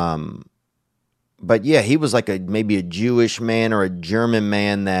 But yeah, he was like maybe a Jewish man or a German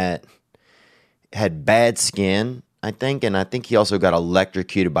man that had bad skin, I think. And I think he also got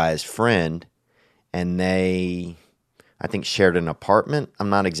electrocuted by his friend. And they, I think, shared an apartment. I'm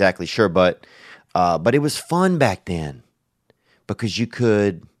not exactly sure, but it was fun back then because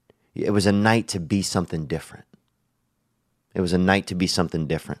it was a night to be something different. It was a night to be something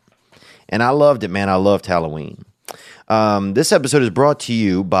different. And I loved it, man. I loved Halloween. This episode is brought to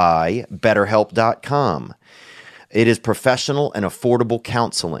you by BetterHelp.com. It is professional and affordable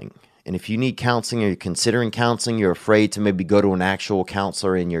counseling. And if you need counseling or you're considering counseling, you're afraid to maybe go to an actual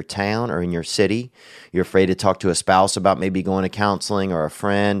counselor in your town or in your city, you're afraid to talk to a spouse about maybe going to counseling or a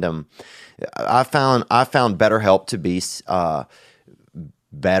friend. I found BetterHelp to be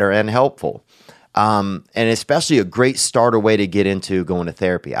better and helpful, and especially a great starter way to get into going to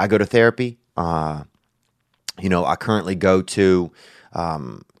therapy. I go to therapy. I currently go to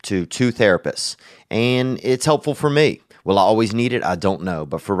two therapists, and it's helpful for me. Will I always need it? I don't know.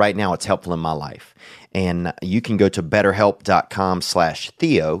 But for right now, it's helpful in my life. And you can go to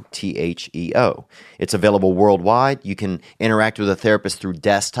betterhelp.com/Theo, Theo. It's available worldwide. You can interact with a therapist through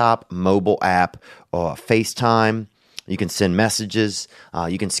desktop, mobile app, or FaceTime. You can send messages.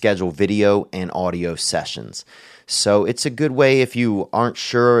 You can schedule video and audio sessions. So it's a good way if you aren't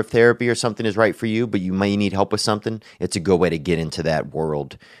sure if therapy or something is right for you, but you may need help with something. It's a good way to get into that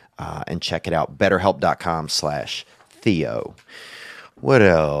world and check it out. betterhelp.com/Theo. What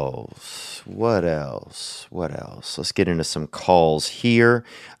else? Let's get into some calls here.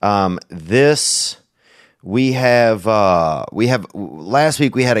 We have last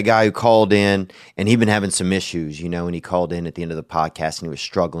week we had a guy who called in and he'd been having some issues, and he called in at the end of the podcast and he was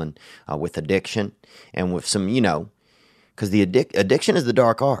struggling with addiction and with some, because the addiction is the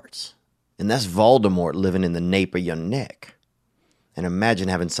dark arts, and that's Voldemort living in the nape of your neck. And imagine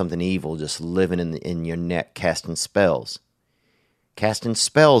having something evil just living in your neck, casting spells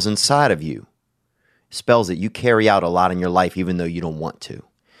inside of you, spells that you carry out a lot in your life, even though you don't want to.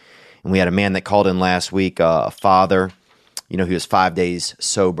 And we had a man that called in last week, a father. He was 5 days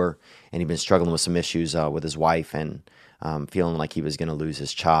sober, and he'd been struggling with some issues with his wife and feeling like he was going to lose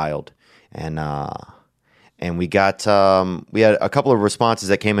his child. And we had a couple of responses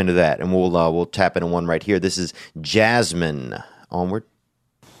that came into that, and we'll tap into one right here. This is Jasmine. Onward.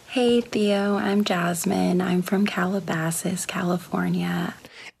 Hey, Theo. I'm Jasmine. I'm from Calabasas, California.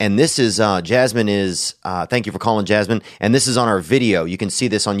 And this is, Jasmine is, thank you for calling, Jasmine. And this is on our video. You can see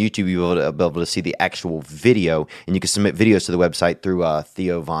this on YouTube. You'll be able to see the actual video. And you can submit videos to the website through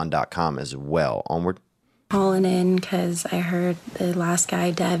theovon.com as well. Onward. Calling in because I heard the last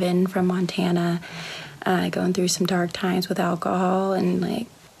guy, Devin from Montana, going through some dark times with alcohol.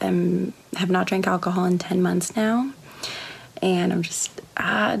 And have not drank alcohol in 10 months now. And I'm just,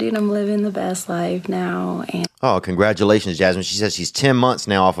 I'm living the best life now. And oh, congratulations, Jasmine. She says she's 10 months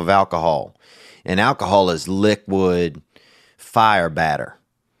now off of alcohol. And alcohol is liquid fire batter.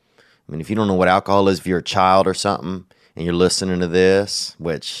 I mean, if you don't know what alcohol is, if you're a child or something, and you're listening to this,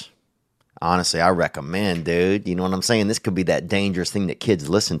 which, honestly, I recommend, dude. You know what I'm saying? This could be that dangerous thing that kids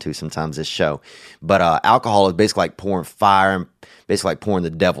listen to sometimes, this show. But alcohol is basically like pouring fire and basically like pouring the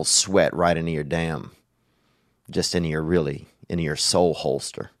devil's sweat right into your into your soul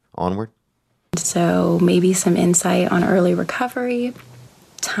holster. Onward. So maybe some insight on early recovery.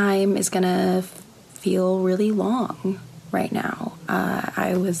 Time is going to feel really long right now.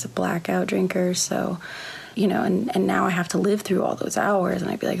 I was a blackout drinker, so, and now I have to live through all those hours,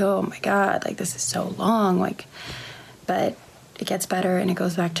 and I'd be like, oh my God, this is so long. But it gets better and it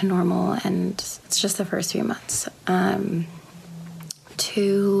goes back to normal, and it's just the first few months.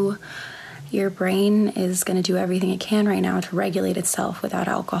 Your brain is going to do everything it can right now to regulate itself without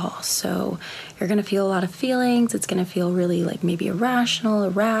alcohol. So you're going to feel a lot of feelings. It's going to feel really maybe irrational,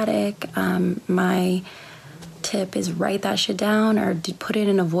 erratic. My tip is write that shit down or put it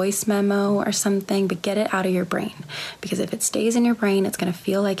in a voice memo or something, but get it out of your brain. Because if it stays in your brain, it's going to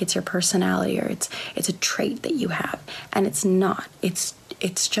feel like it's your personality or it's a trait that you have. And it's not. It's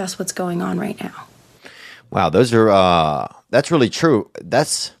just what's going on right now. Wow, those are that's really true.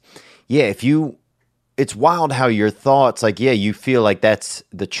 It's wild how your thoughts, you feel like that's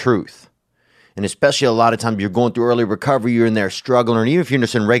the truth. And especially a lot of times you're going through early recovery, you're in there struggling, or even if you're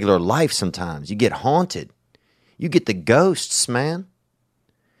just in regular life sometimes, you get haunted. You get the ghosts, man.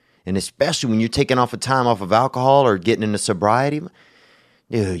 And especially when you're taking off time off of alcohol or getting into sobriety,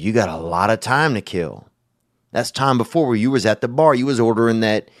 dude, you got a lot of time to kill. That's time before where you was at the bar, you was ordering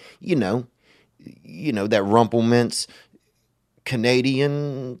that, that Rumpelmint's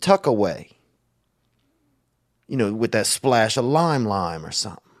Canadian tuckaway, with that splash of lime or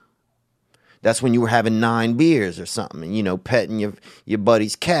something. That's when you were having 9 beers or something and, petting your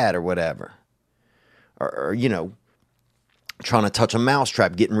buddy's cat or whatever. Or trying to touch a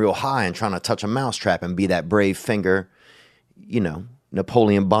mousetrap, getting real high and trying to touch a mousetrap and be that brave finger,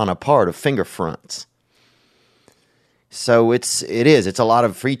 Napoleon Bonaparte of finger fronts. So it's a lot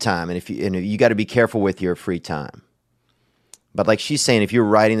of free time. And you got to be careful with your free time. But like she's saying, if you're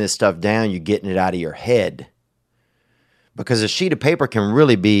writing this stuff down, you're getting it out of your head. Because a sheet of paper can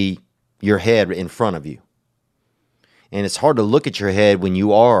really be your head in front of you. And it's hard to look at your head when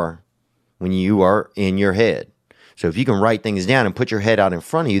you are in your head. So if you can write things down and put your head out in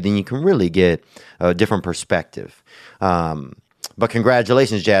front of you, then you can really get a different perspective. But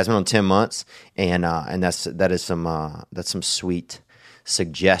congratulations, Jasmine, on 10 months. And that's some sweet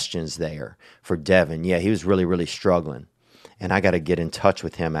suggestions there for Devin. Yeah, he was really, really struggling. And I got to get in touch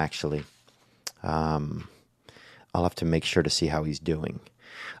with him, actually. I'll have to make sure to see how he's doing.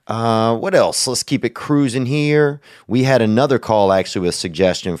 What else? Let's keep it cruising here. We had another call, actually, with a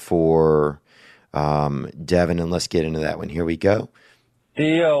suggestion for Devin, and let's get into that one. Here we go.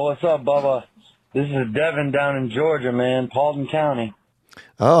 Theo, what's up, Bubba? This is Devin down in Georgia, man, Paulding County.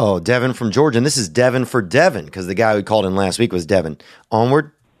 Oh, Devin from Georgia, and this is Devin for Devin, because the guy who called in last week was Devin.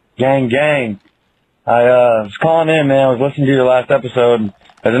 Onward? Gang. I was calling in, man. I was listening to your last episode.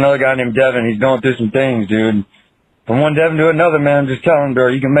 There's another guy named Devin. He's going through some things, dude. From one Devin to another, man, I'm just telling him, bro,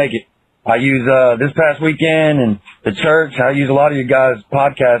 you can make it. I use this past weekend and the church. I use a lot of you guys'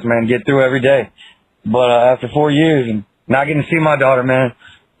 podcasts, man, to get through every day. But after 4 years and not getting to see my daughter, man,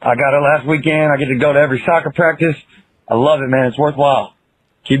 I got her last weekend. I get to go to every soccer practice. I love it, man. It's worthwhile.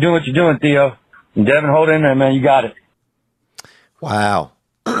 Keep doing what you're doing, Theo. And Devin, hold in there, man. You got it. Wow.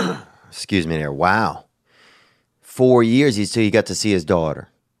 Excuse me there. Wow. 4 years he got to see his daughter.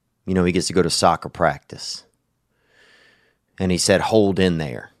 He gets to go to soccer practice. And he said, hold in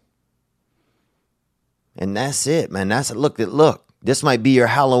there. And that's it, man. Look. This might be your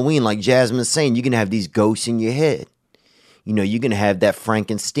Halloween, like Jasmine's saying. You're going to have these ghosts in your head. You're going to have that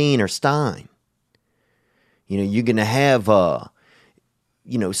Frankenstein or Stein. You're going to have,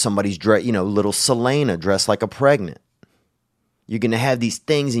 somebody's little Selena dressed like a pregnant. You're going to have these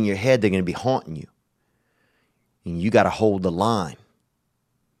things in your head that are going to be haunting you. And you got to hold the line.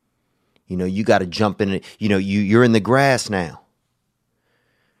 You got to jump in it. You're in the grass now.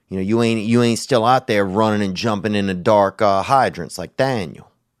 You ain't still out there running and jumping in the dark hydrants like Daniel,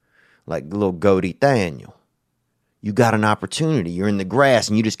 like little goatee Daniel. You got an opportunity. You're in the grass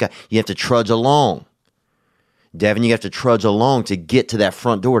and you have to trudge along. Devin, you have to trudge along to get to that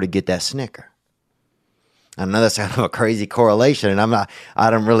front door to get that Snicker. I know that's kind of a crazy correlation, and I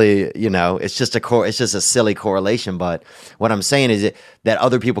don't really, it's just a silly correlation. But what I'm saying is that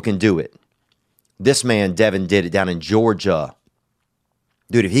other people can do it. This man, Devin, did it down in Georgia.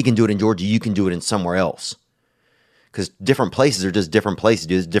 Dude, if he can do it in Georgia, you can do it in somewhere else. Because different places are just different places,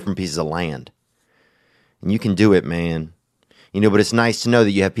 dude. There's different pieces of land. And you can do it, man. But it's nice to know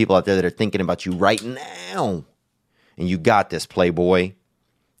that you have people out there that are thinking about you right now. And you got this, Playboy.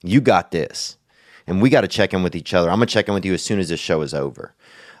 You got this. And we got to check in with each other. I'm going to check in with you as soon as this show is over.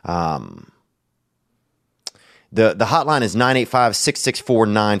 The hotline is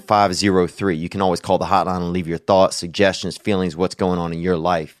 985-664-9503. You can always call the hotline and leave your thoughts, suggestions, feelings, what's going on in your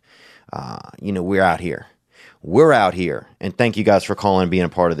life. We're out here. We're out here. And thank you guys for calling and being a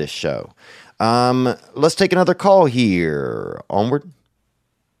part of this show. Let's take another call here. Onward.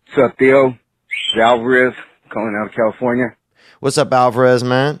 What's up, Theo? Alvarez, calling out of California. What's up, Alvarez,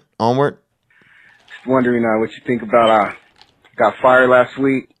 man? Onward. Just wondering what you think about, got fired last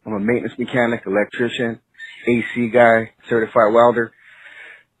week. I'm a maintenance mechanic, electrician, AC guy, certified welder.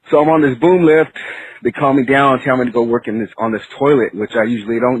 So I'm on this boom lift. They call me down and tell me to go work on this toilet, which I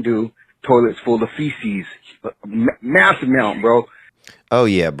usually don't do. Toilet's full of feces. Massive amount, bro. Oh,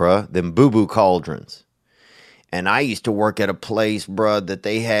 yeah, bro. Them boo-boo cauldrons. And I used to work at a place, bruh, that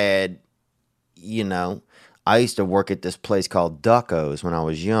they had, I used to work at this place called Ducko's when I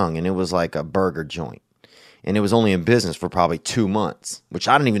was young, and it was like a burger joint. And it was only in business for probably 2 months, which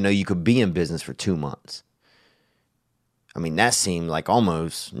I didn't even know you could be in business for 2 months. I mean, that seemed like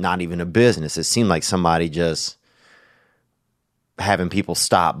almost not even a business. It seemed like somebody just having people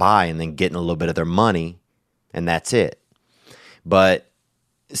stop by and then getting a little bit of their money, and that's it. But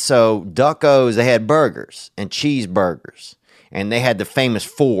so Ducko's, they had burgers and cheeseburgers, and they had the famous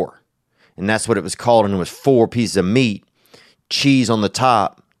 4, and that's what it was called. And it was 4 pieces of meat, cheese on the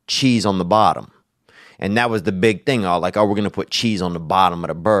top, cheese on the bottom. And that was the big thing. We're going to put cheese on the bottom of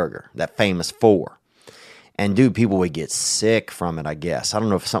the burger, that famous 4. And dude, people would get sick from it, I guess. I don't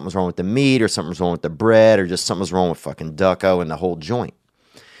know if something's wrong with the meat or something's wrong with the bread or just something's wrong with fucking Ducko and the whole joint.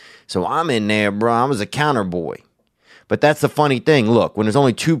 So I'm in there, bro. I was a counter boy. But that's the funny thing. Look, when there's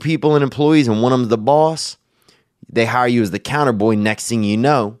only 2 people and employees and one of them's the boss, they hire you as the counter boy. Next thing you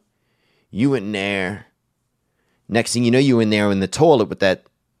know, you in there. Next thing you know, you in there in the toilet with that,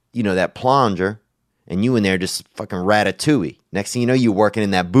 that plunger. And you in there just fucking ratatouille. Next thing you know, you working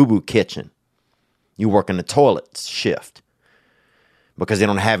in that boo-boo kitchen. You work in the toilet shift because they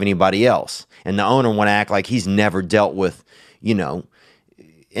don't have anybody else. And the owner want to act like he's never dealt with, and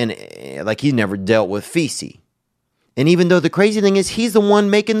like he's never dealt with feces. And even though the crazy thing is he's the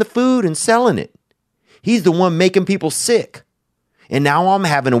one making the food and selling it. He's the one making people sick. And now I'm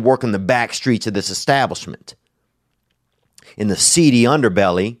having to work in the back streets of this establishment in the seedy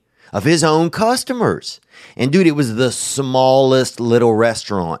underbelly of his own customers. And dude, it was the smallest little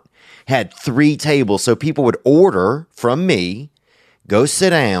restaurant. Had 3 tables, so people would order from me, go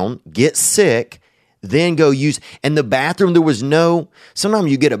sit down, get sick, then go use. And the bathroom, there was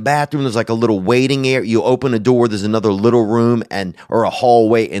sometimes you get a bathroom, there's like a little waiting area. You open a door, there's another little room or a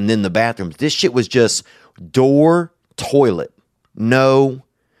hallway, and then the bathrooms. This shit was just door, toilet. And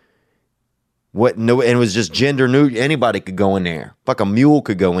it was just gender neutral. Anybody could go in there. Fuck, a mule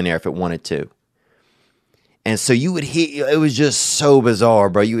could go in there if it wanted to. And so you would hear, it was just so bizarre,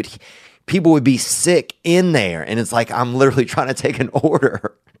 bro. People would be sick in there. And it's like, I'm literally trying to take an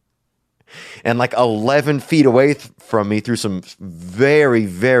order. And like 11 feet away from me through some very,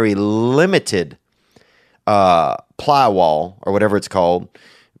 very limited plywall or whatever it's called,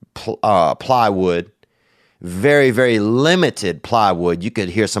 plywood, very, very limited plywood. You could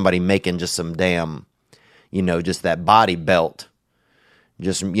hear somebody making just some damn, just that body belt,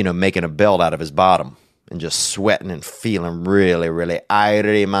 just, making a belt out of his bottom. And just sweating and feeling really, really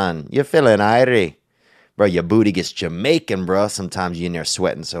irie, man. You're feeling irie. Bro, your booty gets Jamaican, bro. Sometimes you're in there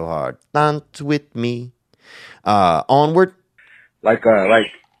sweating so hard. Dance with me. Onward. Like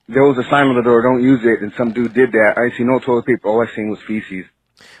there was a sign on the door, don't use it, and some dude did that. I see no toilet paper. All I seen was feces.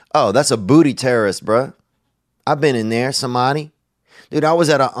 Oh, that's a booty terrorist, bro. I've been in there, somebody. Dude, I was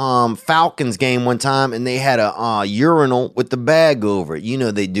at a Falcons game one time, and they had a urinal with the bag over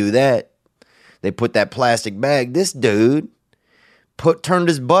it. They do that. They put that plastic bag. This dude turned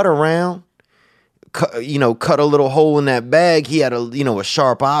his butt around, cut a little hole in that bag. He had a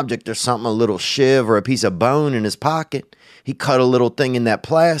sharp object or something, a little shiv or a piece of bone in his pocket. He cut a little thing in that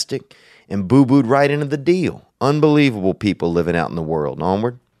plastic and boo-booed right into the deal. Unbelievable people living out in the world.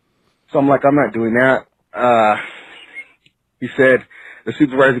 Onward. So I'm like, I'm not doing that. He said, the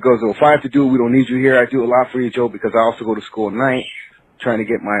supervisor goes, well, if I have to do it, we don't need you here. I do a lot for you, Joe, because I also go to school at night. Trying to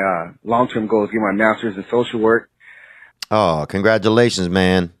get my long-term goals, get my master's in social work. Oh, congratulations,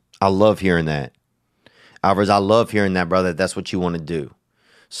 man. I love hearing that. Alvarez, I love hearing that, brother. That's what you want to do.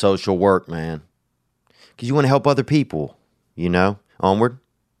 Social work, man. Because you want to help other people, Onward.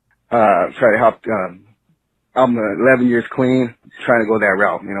 Try to help. I'm 11 years clean. Trying to go that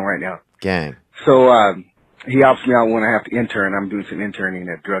route, right now. Gang. So he helps me out when I have to intern. I'm doing some interning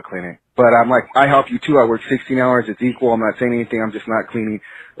at a drug clinic. But I'm like, I help you too. I work 16 hours. It's equal. I'm not saying anything. I'm just not cleaning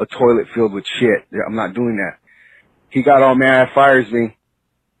a toilet filled with shit. I'm not doing that. He got all mad, fires me.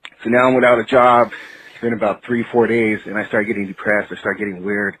 So now I'm without a job. It's been about 3-4 days, and I start getting depressed. I start getting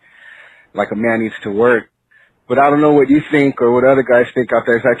weird, like a man needs to work. But I don't know what you think or what other guys think out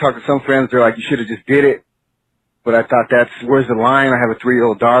there. So I talk to some friends. They're like, you should have just did it. But I thought where's the line? I have a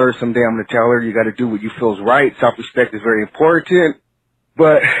 3-year-old daughter. Someday I'm going to tell her you got to do what you feel is right. Self-respect is very important.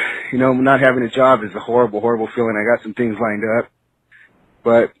 But, not having a job is a horrible, horrible feeling. I got some things lined up.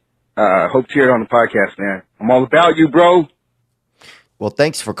 But hope to hear it on the podcast, man. I'm all about you, bro. Well,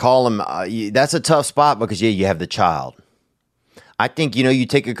 thanks for calling. That's a tough spot because, you have the child. I think, you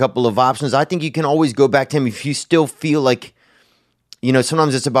take a couple of options. I think you can always go back to him if you still feel like,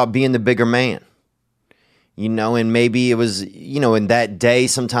 sometimes it's about being the bigger man. And maybe it was, in that day,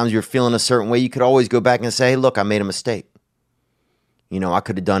 sometimes you're feeling a certain way. You could always go back and say, hey, look, I made a mistake. I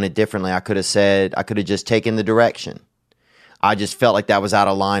could have done it differently. I could have just taken the direction. I just felt like that was out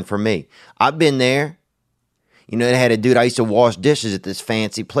of line for me. I've been there. They had a dude, I used to wash dishes at this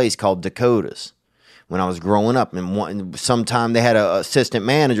fancy place called Dakota's when I was growing up. And sometime they had an assistant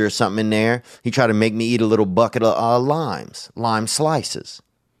manager or something in there. He tried to make me eat a little bucket of lime slices.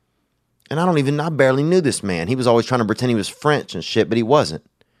 And I barely knew this man. He was always trying to pretend he was French and shit, but he wasn't.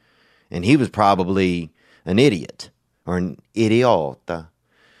 And he was probably an idiot or an idiota.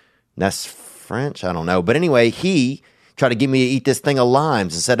 That's French? I don't know. But anyway, he tried to get me to eat this thing of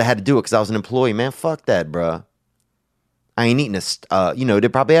limes and said I had to do it because I was an employee. Man, fuck that, bruh. I ain't eating they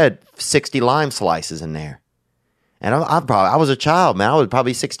probably had 60 lime slices in there. And I was a child, man. I was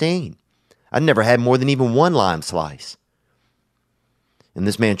probably 16. I'd never had more than even one lime slice. And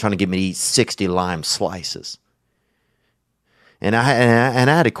this man trying to get me to eat 60 lime slices. And I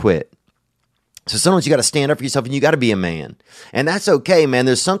had to quit. So sometimes you got to stand up for yourself and you got to be a man. And that's okay, man.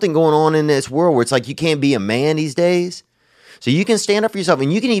 There's something going on in this world where it's like you can't be a man these days. So you can stand up for yourself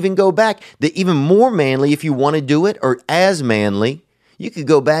and you can even go back even more manly if you want to do it, or as manly. You could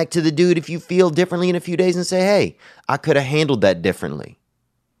go back to the dude if you feel differently in a few days and say, hey, I could have handled that differently.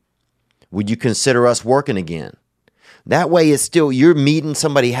 Would you consider us working again? That way it's still, you're meeting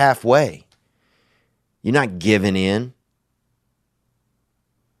somebody halfway. You're not giving in.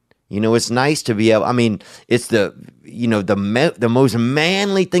 It's nice to be able, it's the most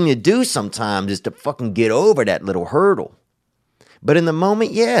manly thing to do sometimes is to fucking get over that little hurdle. But in the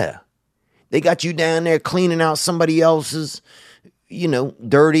moment, yeah, they got you down there cleaning out somebody else's,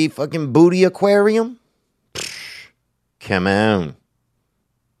 dirty fucking booty aquarium. Come on.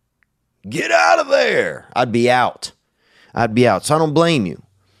 Get out of there. I'd be out. So I don't blame you.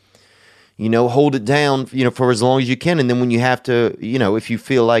 Hold it down, for as long as you can. And then when you have to, if you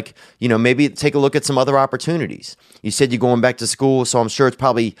feel like, maybe take a look at some other opportunities. You said you're going back to school, so I'm sure it's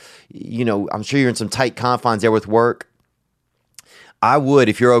probably, I'm sure you're in some tight confines there with work. I would,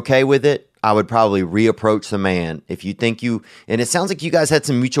 if you're okay with it, I would probably reapproach the man. If you think and it sounds like you guys had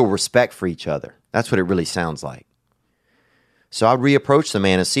some mutual respect for each other. That's what it really sounds like. So I'd reapproach the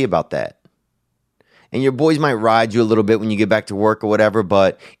man and see about that. And your boys might ride you a little bit when you get back to work or whatever,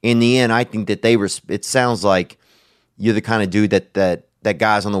 but in the end, I think that it sounds like you're the kind of dude that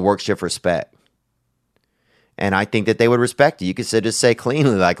guys on the work shift respect. And I think that they would respect you. You could just say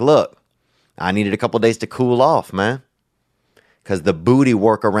cleanly, like, look, I needed a couple days to cool off, man. Because the booty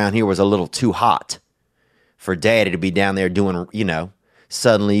work around here was a little too hot for daddy to be down there doing,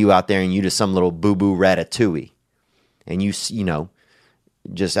 suddenly you out there and you just some little boo-boo ratatouille. And you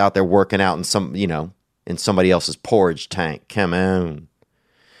just out there working out in somebody else's porridge tank. Come on.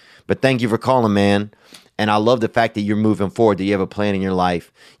 But thank you for calling, man. And I love the fact that you're moving forward, that you have a plan in your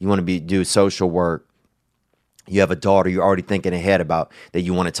life. You want to do social work. You have a daughter. You're already thinking ahead about that.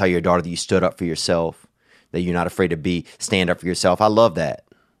 You want to tell your daughter that you stood up for yourself, that you're not afraid to stand up for yourself. I love that.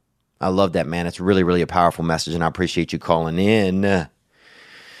 I love that, man. It's really, really a powerful message, and I appreciate you calling in.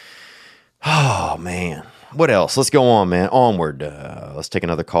 Oh, man. What else? Let's go on, man. Onward. Let's take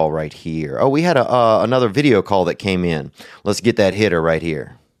another call right here. Oh, we had another video call that came in. Let's get that hitter right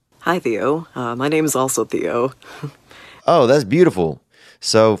here. Hi, Theo. My name is also Theo. Oh, that's beautiful.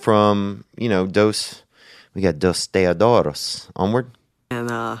 So from, we got Dos Teodoros. Onward.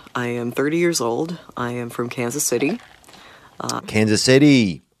 And I am 30 years old. I am from Kansas City. Kansas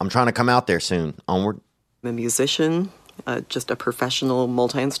City. I'm trying to come out there soon. Onward. I'm a musician, just a professional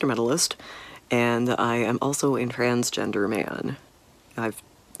multi-instrumentalist. And I am also a transgender man. I've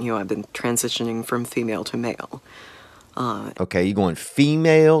been transitioning from female to male. Okay, you're going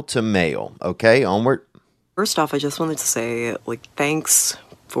female to male. Okay, onward. First off, I just wanted to say, thanks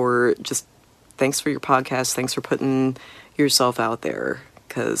for your podcast. Thanks for putting yourself out there.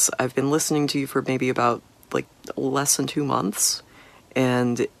 Because I've been listening to you for maybe about, less than 2 months.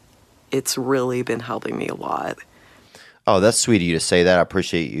 And it's really been helping me a lot. Oh, that's sweet of you to say that. I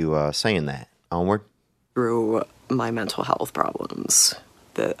appreciate you saying that. Onward. Through my mental health problems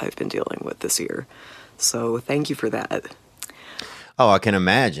that I've been dealing with this year. So thank you for that. Oh, I can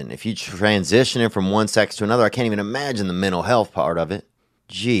imagine. If you transitioning from one sex to another, I can't even imagine the mental health part of it.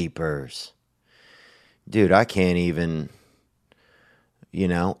 Jeepers. Dude, I can't even,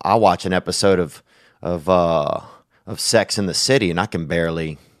 I watch an episode of Sex in the City and I can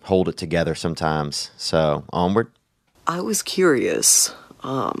barely hold it together sometimes. So, onward. I was curious,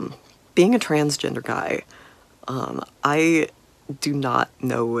 being a transgender guy, I do not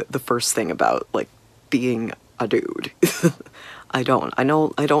know the first thing about, being a dude. I don't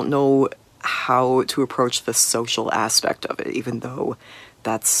know how to approach the social aspect of it, even though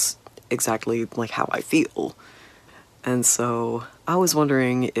that's exactly like how I feel. And so I was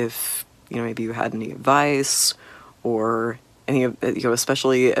wondering if, maybe you had any advice or any of,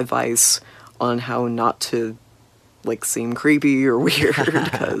 especially advice on how not to like seem creepy or weird,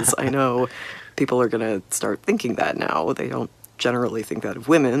 because I know people are going to start thinking that now. They don't generally think that of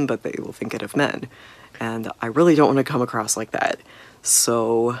women, but they will think it of men. And I really don't want to come across like that.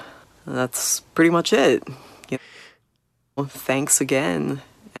 So that's pretty much it. Well, thanks again.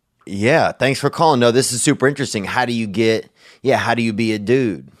 Yeah, thanks for calling. No, this is super interesting. How do you be a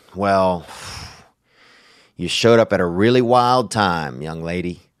dude? Well, you showed up at a really wild time, young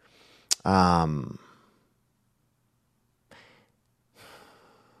lady.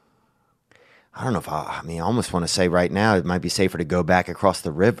 I don't know if I almost want to say right now, it might be safer to go back across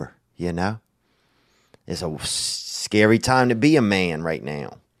the river, It's a scary time to be a man right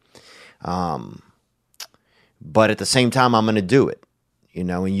now. But at the same time, I'm going to do it,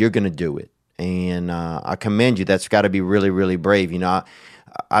 and you're going to do it. And I commend you. That's got to be really, really brave.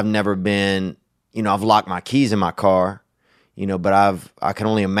 I've never been, I've locked my keys in my car, but I can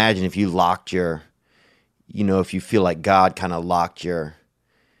only imagine if you locked your, if you feel like God kind of locked your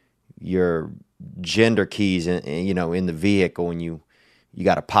gender keys in the vehicle, and you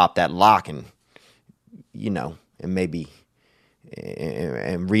got to pop that lock and and maybe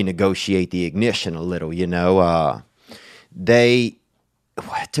and renegotiate the ignition a little.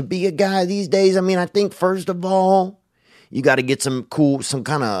 To be a guy these days, I think first of all you got to get some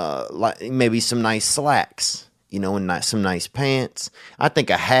kind of like maybe some nice slacks, and some nice pants. I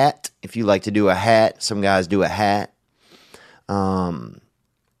think a hat, if you like to do a hat, some guys do a hat.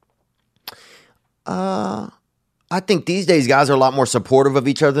 I think these days guys are a lot more supportive of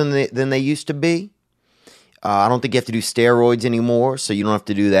each other than they used to be. I don't think you have to do steroids anymore, so you don't have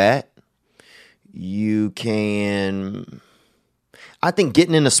to do that. I think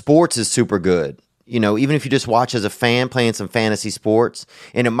getting into sports is super good. Even if you just watch as a fan, playing some fantasy sports,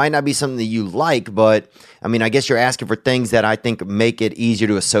 and it might not be something that you like, but I guess you're asking for things that I think make it easier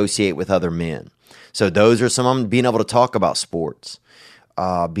to associate with other men. So those are some of them, being able to talk about sports.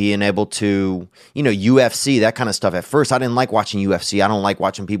 Being able to, UFC, that kind of stuff. At first, I didn't like watching UFC. I don't like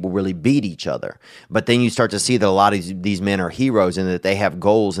watching people really beat each other. But then you start to see that a lot of these men are heroes, and that they have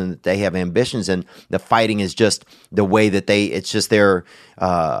goals, and that they have ambitions, and the fighting is just the way that it's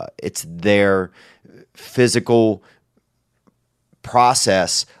their physical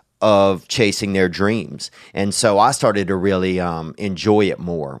process of chasing their dreams. And so I started to really enjoy it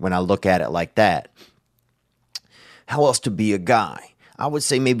more when I look at it like that. How else to be a guy? I would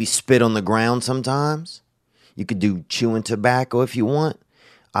say maybe spit on the ground sometimes. You could do chewing tobacco if you want.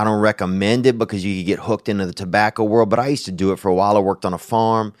 I don't recommend it because you could get hooked into the tobacco world, but I used to do it for a while. I worked on a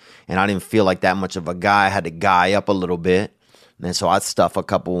farm, and I didn't feel like that much of a guy. I had to guy up a little bit. And so I'd stuff a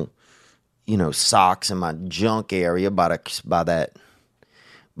couple, socks in my junk area by that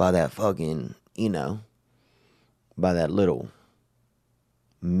fucking, by that little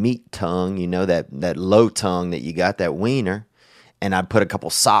meat tongue, that low tongue that you got, that wiener. And I'd put a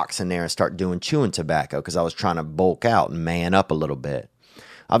couple socks in there and start doing chewing tobacco because I was trying to bulk out and man up a little bit.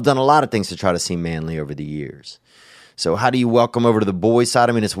 I've done a lot of things to try to seem manly over the years. So how do you welcome over to the boys'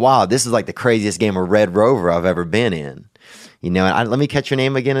 side? It's wild. This is like the craziest game of Red Rover I've ever been in. Let me catch your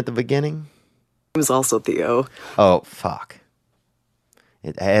name again at the beginning. It was also Theo. Oh, fuck.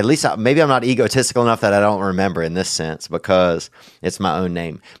 At least maybe I'm not egotistical enough that I don't remember in this sense because it's my own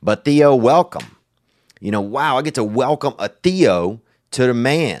name. But Theo, welcome. Wow, I get to welcome a Theo to the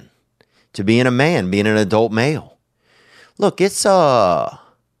man, to being a man, being an adult male. Look, it's tough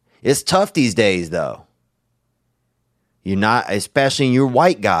these days, though. You're not, especially you're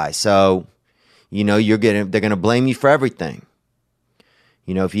white guy, so they're gonna blame you for everything.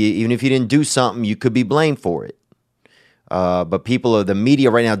 Even if you didn't do something, you could be blamed for it. But the media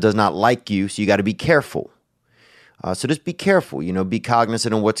right now does not like you, so you got to be careful. So just be careful. Be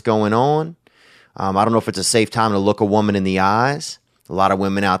cognizant of what's going on. I don't know if it's a safe time to look a woman in the eyes. A lot of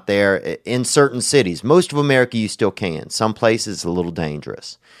women out there in certain cities. Most of America, you still can. Some places, it's a little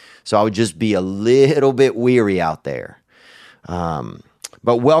dangerous. So I would just be a little bit weary out there.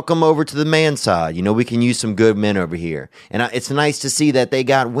 But welcome over to the man side. We can use some good men over here. And it's nice to see that they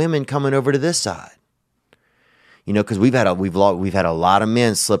got women coming over to this side. Because we've had a lot of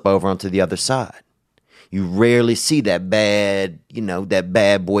men slip over onto the other side. You rarely see that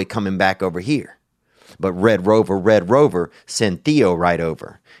bad boy coming back over here. But Red Rover, send Theo right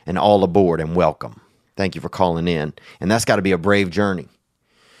over. And all aboard and welcome. Thank you for calling in. And that's got to be a brave journey.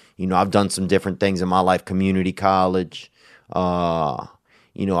 I've done some different things in my life. Community college.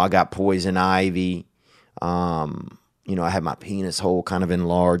 You know, I got poison ivy. You know, I had my penis hole kind of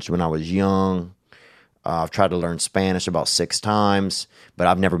enlarged when I was young. I've tried to learn Spanish about 6 times, but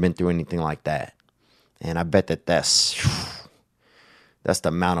I've never been through anything like that. And I bet that's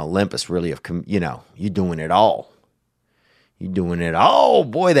the Mount Olympus really of, you know, you're doing it all. You're doing it all.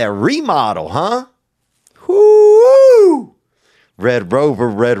 Boy, that remodel, huh? Whoo! Red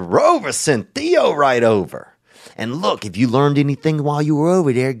Rover sent Theo right over. And look, if you learned anything while you were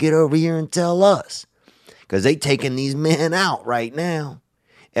over there, get over here and tell us. Because they taking these men out right now.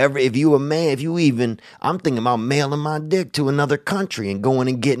 If you a man, I'm thinking about mailing my dick to another country and going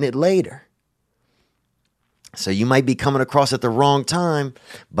and getting it later. So you might be coming across at the wrong time,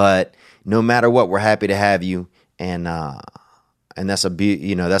 but no matter what, we're happy to have you. And that's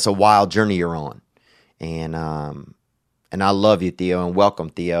that's a wild journey you're on. And I love you, Theo, and welcome,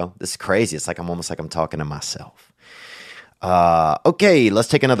 Theo. This is crazy. It's like I'm almost like I'm talking to myself. Okay, let's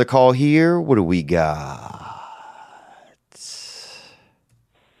take another call here. What do we got?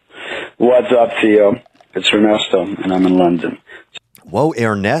 What's up, Theo? It's Ernesto, and I'm in London. Whoa,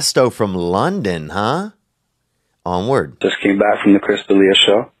 Ernesto from London, huh? Onward. Just came back from the Chris D'Elia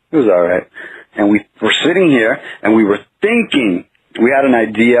show. It was all right. And we were sitting here, and we were thinking, we had an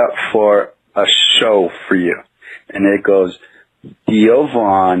idea for a show for you. And it goes, Theo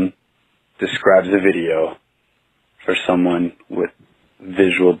Vaughn describes a video for someone with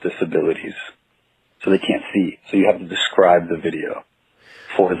visual disabilities. So they can't see. So you have to describe the video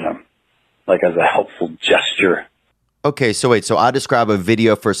for them, like as a helpful gesture. Okay, so wait. So I describe a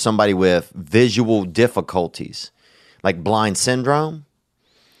video for somebody with visual difficulties, like blind syndrome?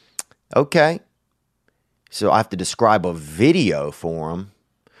 Okay. So I have to describe a video for them.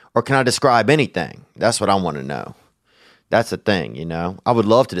 Or can I describe anything? That's what I want to know. That's the thing, you know. I would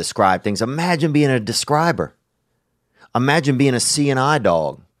love to describe things. Imagine being a describer. Imagine being a seeing eye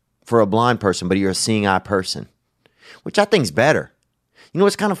dog for a blind person, but you're a seeing eye person, which I think's better. You know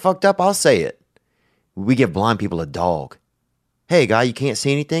what's kind of fucked up? I'll say it. We give blind people a dog. Hey, guy, you can't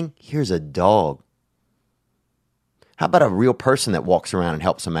see anything? Here's a dog. How about a real person that walks around and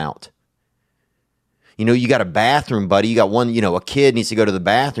helps them out? You know, you got a bathroom, buddy. You got one, you know, a kid needs to go to the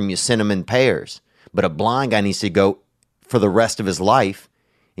bathroom. You send them in pairs. But a blind guy needs to go for the rest of his life.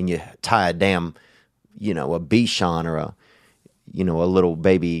 And you tie a damn, you know, a Bichon or a little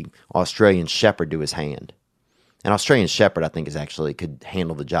baby Australian Shepherd to his hand. An Australian Shepherd, I think, could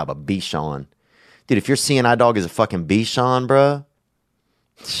handle the job of Bichon. Dude, if your seeing eye dog is a fucking Bichon, bruh,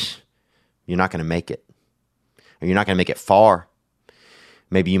 you're not going to make it. Or you're not going to make it far.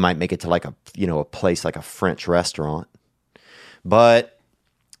 Maybe you might make it to like a place like a French restaurant. But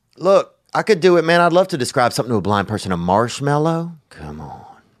look, I could do it, man. I'd love to describe something to a blind person. A marshmallow? Come on.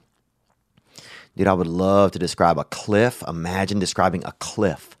 Dude, I would love to describe a cliff. Imagine describing a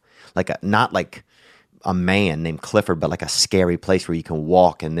cliff. Not like a man named Clifford, but like a scary place where you can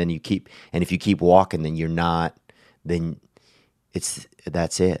walk and if you keep walking,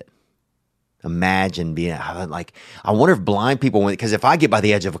 that's it. Imagine being like, I wonder if blind people, because if I get by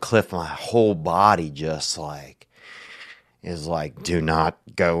the edge of a cliff, my whole body just is like, do not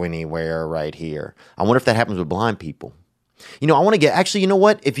go anywhere right here. I wonder if that happens with blind people. You know, I want to you know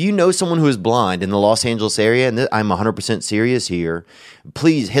what? If you know someone who is blind in the Los Angeles area, and I'm 100% serious here,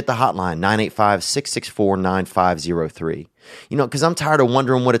 please hit the hotline, 985-664-9503. You know, because I'm tired of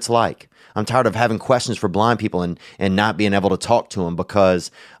wondering what it's like. I'm tired of having questions for blind people and not being able to talk to them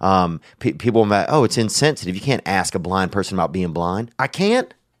because people are like, oh, it's insensitive. You can't ask a blind person about being blind. I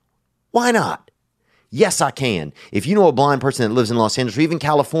can't? Why not? Yes, I can. If you know a blind person that lives in Los Angeles or even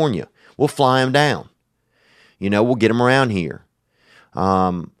California, we'll fly them down. You know, we'll get them around here.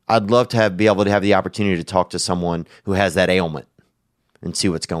 I'd love to be able to have the opportunity to talk to someone who has that ailment and see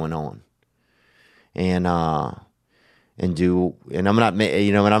what's going on. And I'm not,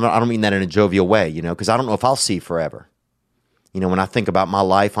 you know, and I don't mean that in a jovial way, you know, because I don't know if I'll see forever. You know, when I think about my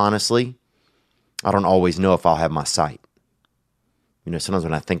life, honestly, I don't always know if I'll have my sight. You know, sometimes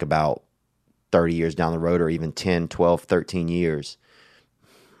when I think about 30 years down the road or even 10, 12, 13 years,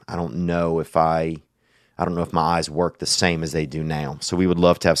 I don't know if my eyes work the same as they do now. So we would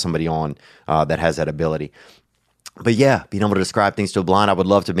love to have somebody on that has that ability. But yeah, being able to describe things to a blind, I would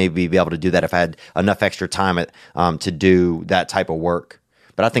love to maybe be able to do that if I had enough extra time to do that type of work.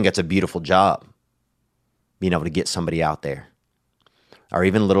 But I think that's a beautiful job, being able to get somebody out there. Or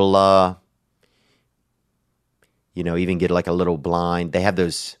even little, even get like a little blind. They have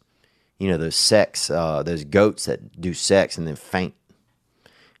those, those goats that do sex and then faint,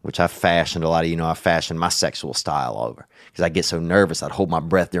 which I fashioned a lot of, I fashioned my sexual style over. Because I get so nervous, I'd hold my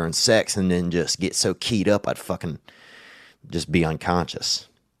breath during sex and then just get so keyed up, I'd fucking just be unconscious.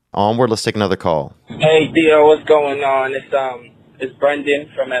 Onward, let's take another call. Hey Theo, what's going on? It's Brendan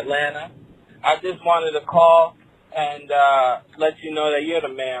from Atlanta. I just wanted to call and let you know that you're the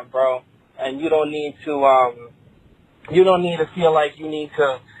man, bro. And you don't need to feel like you need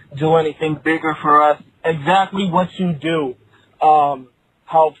to do anything bigger for us. Exactly what you do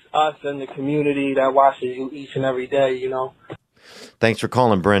helps us and the community that watches you each and every day, you know. Thanks for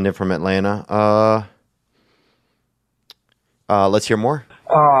calling, Brendan from Atlanta. Let's hear more.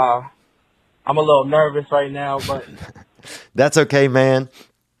 I'm a little nervous right now, but That's okay, man.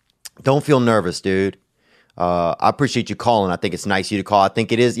 Don't feel nervous, dude. I appreciate you calling. I think it's nice of you to call. I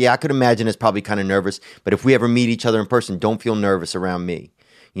think it is. Yeah, I could imagine it's probably kind of nervous. But if we ever meet each other in person, don't feel nervous around me.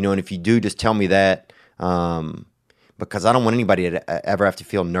 You know, and if you do, just tell me that. Because I don't want anybody to ever have to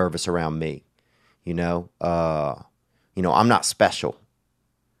feel nervous around me. You know, I'm not special.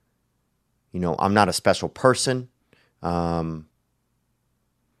 You know, I'm not a special person. I'm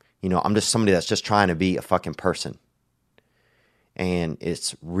just somebody that's just trying to be a fucking person. And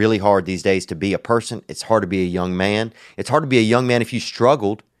it's really hard these days to be a person. It's hard to be a young man. It's hard to be a young man if you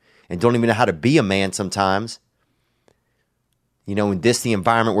struggled and don't even know how to be a man sometimes. You know, in the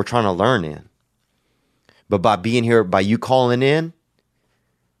environment we're trying to learn in. But by being here, by you calling in,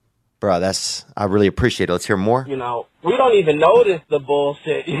 bro, I really appreciate it. Let's hear more. you know, we don't even notice the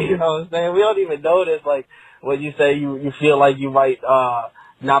bullshit. You know what I'm saying? We don't even notice, like, when you say you feel like you might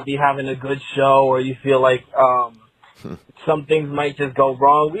not be having a good show, or you feel like some things might just go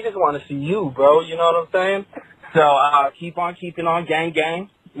wrong. We just want to see you, bro. You know what I'm saying? So keep on keeping on, gang, gang.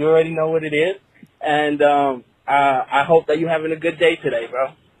 You already know what it is. And I hope that you're having a good day today,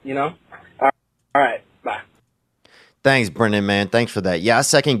 bro. You know? All right. Bye. Thanks, Brendan, man. Thanks for that. Yeah, I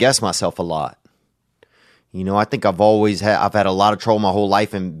second guess myself a lot. You know, I think I've had a lot of trouble my whole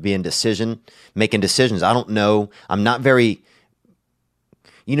life in making decisions. I don't know. I'm not very,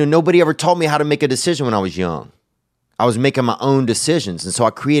 nobody ever taught me how to make a decision when I was young. I was making my own decisions. And so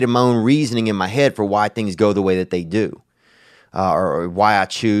I created my own reasoning in my head for why things go the way that they do, or why I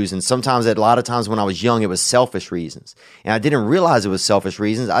choose. And sometimes, a lot of times when I was young, it was selfish reasons. And I didn't realize it was selfish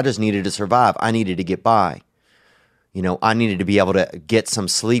reasons. I just needed to survive. I needed to get by. I needed to be able to get some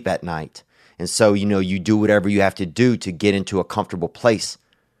sleep at night. And so, you do whatever you have to do to get into a comfortable place,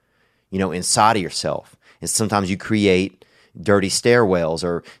 inside of yourself. And sometimes you create dirty stairwells,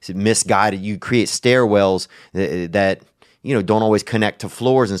 or misguided. You create stairwells that don't always connect to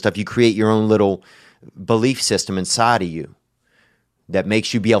floors and stuff. You create your own little belief system inside of you that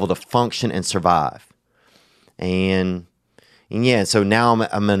makes you be able to function and survive. And so now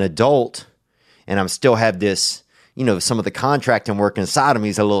I'm an adult, and I'm still have this. Some of the contracting work inside of me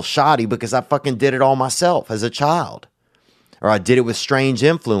is a little shoddy because I fucking did it all myself as a child, or I did it with strange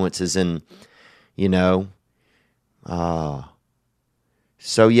influences, and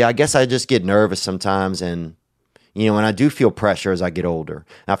so yeah, I guess I just get nervous sometimes, and and I do feel pressure as I get older.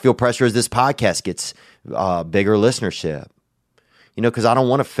 And I feel pressure as this podcast gets bigger listenership. Because I don't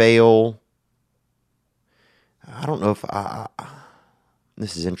want to fail. I don't know if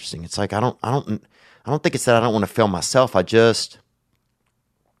this is interesting. It's like I don't think it's that I don't want to fail myself. I just,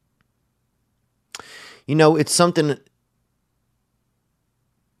 it's something.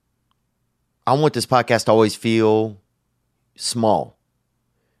 I want this podcast to always feel small,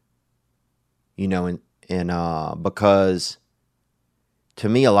 and because to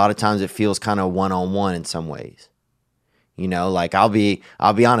me, a lot of times it feels kind of one-on-one in some ways. Like I'll be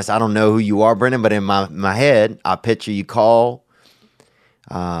honest, I don't know who you are, Brendan, but in my head, I picture you call.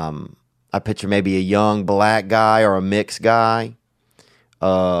 I picture maybe a young black guy or a mixed guy,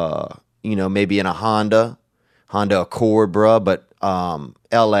 maybe in a Honda Accord, bruh, but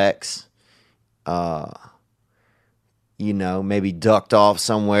LX, maybe ducked off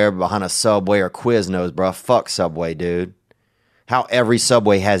somewhere behind a Subway or Quiznos, bruh. Fuck Subway, dude. How every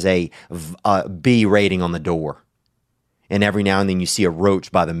Subway has a B rating on the door. And every now and then you see a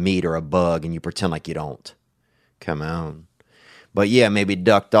roach by the meat or a bug and you pretend like you don't. Come on. But yeah, maybe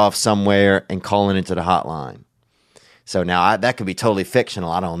ducked off somewhere and calling into the hotline. So now that could be totally fictional.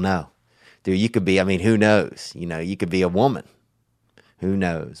 I don't know. Dude, you could be, who knows? You could be a woman. Who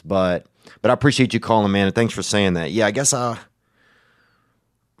knows? But I appreciate you calling, man. And thanks for saying that. Yeah, I guess I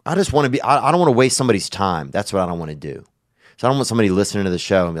just want to be, I don't want to waste somebody's time. That's what I don't want to do. So I don't want somebody listening to the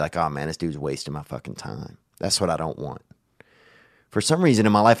show and be like, oh man, this dude's wasting my fucking time. That's what I don't want. For some reason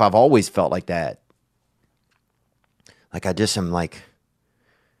in my life, I've always felt like that. Like I just am like,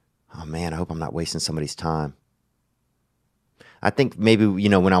 oh man, I hope I'm not wasting somebody's time. I think maybe,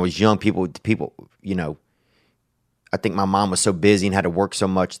 when I was young, people, I think my mom was so busy and had to work so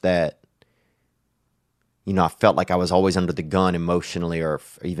much that, you know, I felt like I was always under the gun emotionally or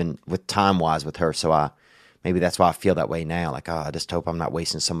even with time-wise with her. So maybe that's why I feel that way now. Like, I just hope I'm not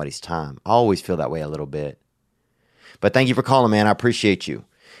wasting somebody's time. I always feel that way a little bit. But thank you for calling, man. I appreciate you.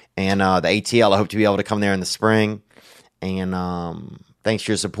 And the ATL, I hope to be able to come there in the spring. And thanks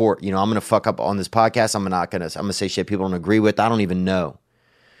for your support. You know, I'm going to fuck up on this podcast. I'm going to say shit people don't agree with. I don't even know.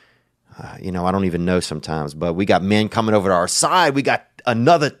 You know, I don't even know sometimes. But we got men coming over to our side. We got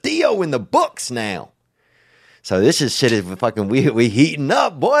another Theo in the books now. So this is shit is fucking, we heating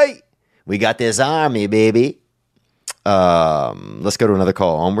up, boy. We got this army, baby. Let's go to another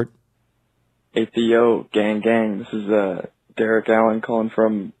call. Onward. Hey, Theo, gang. This is Derek Allen calling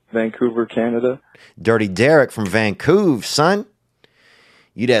from Vancouver, Canada. Dirty Derek from Vancouver, son.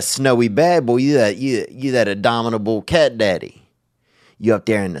 You that snowy bad boy. You that abominable cat daddy. You up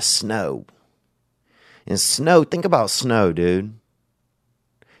there in the snow. And snow, think about snow, dude.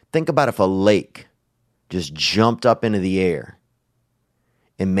 Think about if a lake just jumped up into the air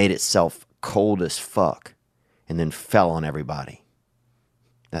and made itself cold as fuck and then fell on everybody.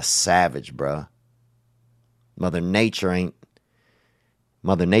 That's savage, bruh. Mother Nature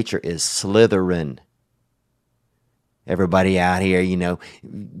is slithering. Everybody out here, you know,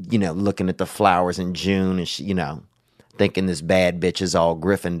 looking at the flowers in June and, thinking this bad bitch is all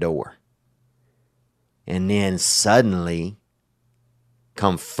Gryffindor. And then suddenly,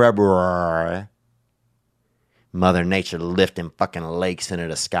 come February, Mother Nature lifting fucking lakes into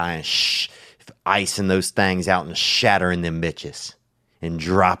the sky and icing those things out and shattering them bitches and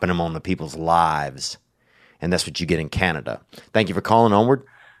dropping them on the people's lives. And that's what you get in Canada. Thank you for calling. Onward.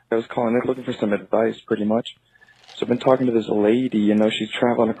 I was calling in looking for some advice, pretty much. So I've been talking to this lady, she's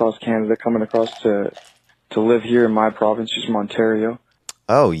traveling across Canada, coming across to live here in my province. She's from Ontario.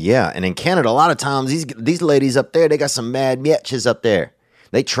 Oh, yeah. And in Canada, a lot of times, these ladies up there, they got some mad bitches up there.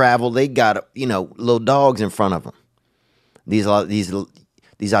 They travel, they got, little dogs in front of them. These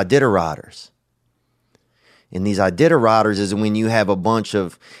Iditarodders. And these Iditarodders is when you have a bunch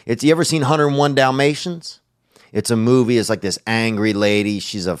of, you ever seen 101 Dalmatians? It's a movie. It's like this angry lady.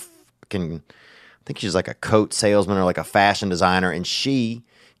 She's I think she's like a coat salesman or like a fashion designer. And she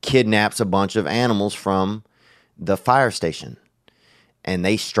kidnaps a bunch of animals from the fire station. And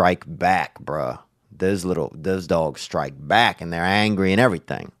they strike back, bruh. Those dogs strike back and they're angry and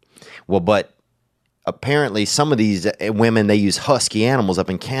everything. Well, but apparently some of these women, they use husky animals up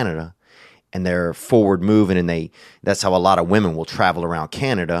in Canada. And they're forward moving, and that's how a lot of women will travel around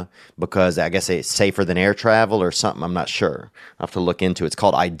Canada, because I guess it's safer than air travel or something. I'm not sure. I'll have to look into it. It's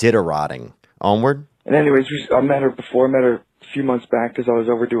called Iditarodding. Onward? And anyways, I met her before. I met her a few months back because I was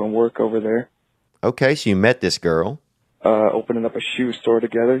over doing work over there. Okay, so you met this girl. Opening up a shoe store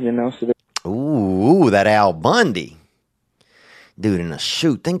together, Ooh, that Al Bundy. Dude, in a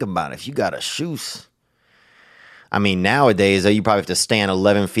shoe. Think about it. If you got a shoe... I mean, nowadays, you probably have to stand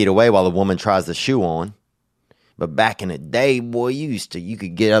 11 feet away while the woman tries the shoe on. But back in the day, boy, you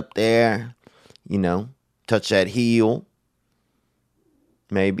could get up there, touch that heel.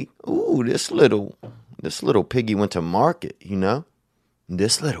 Maybe. Ooh, this little piggy went to market,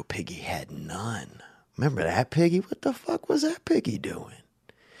 This little piggy had none. Remember that piggy? What the fuck was that piggy doing?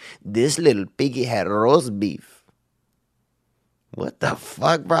 This little piggy had roast beef. What the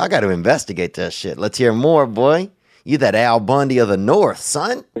fuck, bro? I got to investigate that shit. Let's hear more, boy. You that Al Bundy of the North,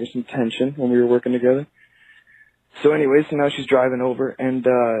 son. There was some tension when we were working together. So anyways, now she's driving over, and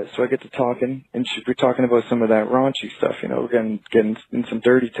so I get to talking, and we're talking about some of that raunchy stuff, we're getting in some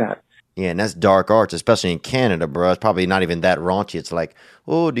dirty tap. Yeah, and that's dark arts, especially in Canada, bro. It's probably not even that raunchy. It's like,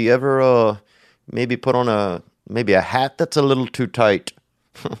 oh, do you ever maybe put on a hat that's a little too tight?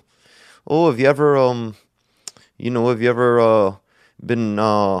 Oh, have you ever been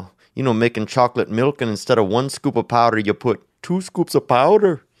making chocolate milk, and instead of 1 scoop of powder, you put 2 scoops of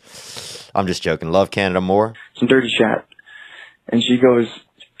powder? I'm just joking. Love Canada more. Some dirty chat. And she goes,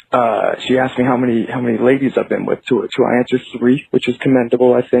 she asked me how many ladies I've been with. To I answer 3, which is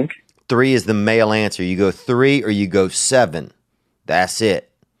commendable, I think. 3 is the male answer. You go 3 or you go 7. That's it.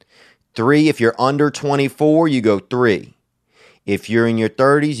 3, if you're under 24, you go 3. If you're in your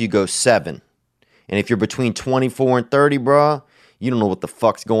 30s, you go 7. And if you're between 24 and 30, bruh, you don't know what the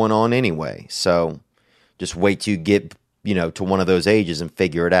fuck's going on anyway. So just wait till you get, to one of those ages and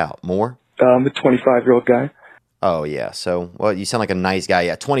figure it out. More? I'm a 25-year-old guy. Oh, yeah. So, well, you sound like a nice guy.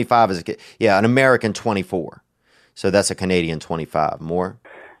 Yeah, 25 is an American 24. So that's a Canadian 25. More?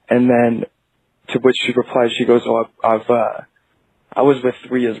 And then to which she replies, she goes, oh, I was with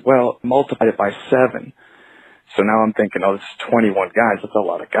 3 as well, multiplied it by 7. So now I'm thinking, oh, this is 21 guys. That's a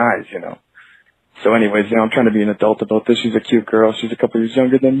lot of guys, So anyways, I'm trying to be an adult about this. She's a cute girl. She's a couple years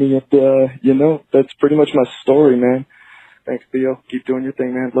younger than me. And, that's pretty much my story, man. Thanks, Theo. Keep doing your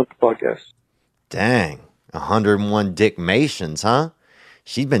thing, man. Love the podcast. Dang. 101 Dickmations, huh?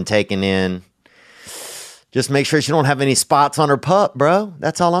 She's been taking in. Just make sure she don't have any spots on her pup, bro.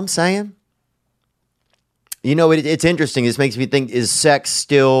 That's all I'm saying. It's interesting. This makes me think, is sex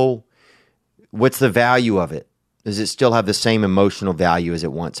still, what's the value of it? Does it still have the same emotional value as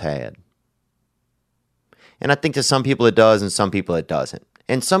it once had? And I think to some people it does, and some people it doesn't.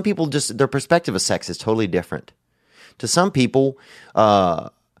 And some people their perspective of sex is totally different. To some people,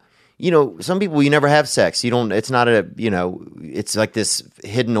 some people, you never have sex. It's not it's like this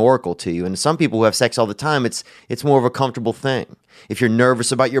hidden oracle to you. And some people who have sex all the time, it's more of a comfortable thing. If you're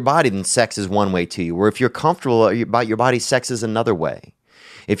nervous about your body, then sex is one way to you. Or if you're comfortable about your body, sex is another way.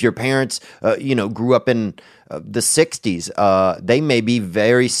 If your parents, grew up in the 60s, they may be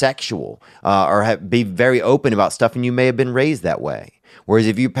very sexual or be very open about stuff, and you may have been raised that way. Whereas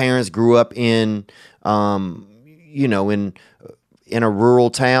if your parents grew up in in a rural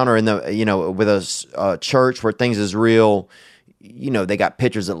town or in the with a church where things is real, they got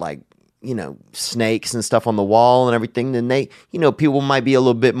pictures of snakes and stuff on the wall and everything, then they, people might be a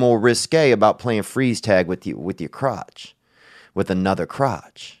little bit more risque about playing freeze tag with your crotch, with another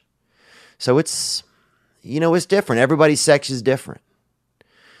crotch. So it's, it's different. Everybody's sex is different.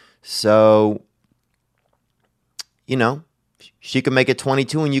 So, she can make it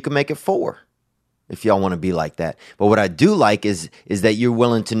 22 and you can make it 4. If y'all want to be like that. But what I do like is that you're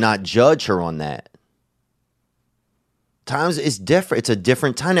willing to not judge her on that. Times is different. It's a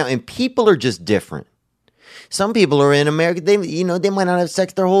different time now, and people are just different. Some people are in America, they might not have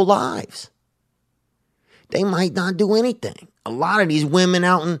sex their whole lives. They might not do anything. A lot of these women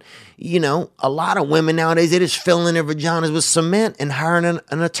a lot of women nowadays, they just filling their vaginas with cement and hiring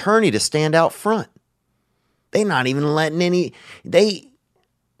an attorney to stand out front. They're not even letting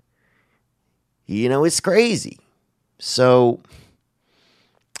it's crazy. So,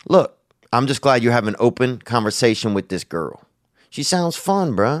 look, I'm just glad you're having an open conversation with this girl. She sounds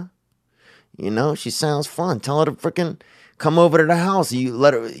fun, bruh. She sounds fun. Tell her to freaking come over to the house. You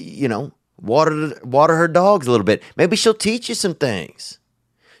let her, water her dogs a little bit. Maybe she'll teach you some things.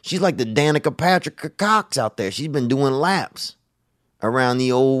 She's like the Danica Patrick Cox out there. She's been doing laps around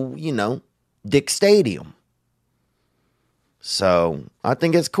the old, Dick Stadium. So I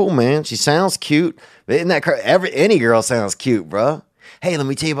think it's cool, man. She sounds cute. Isn't that any girl sounds cute, bro? Hey, let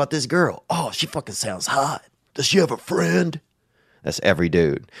me tell you about this girl. Oh, she fucking sounds hot. Does she have a friend? That's every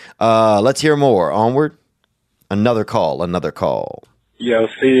dude. Let's hear more. Onward. Another call. Yo,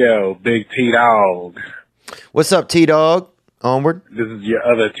 Theo, Big T-Dog. What's up, T-Dog? Onward. This is your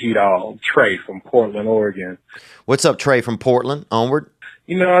other T-Dog, Trey from Portland, Oregon. What's up, Trey from Portland? Onward.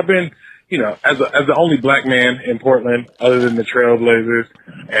 I've been... as the only black man in Portland, other than the Trailblazers,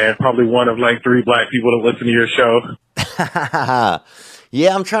 and probably one of 3 black people that listen to your show.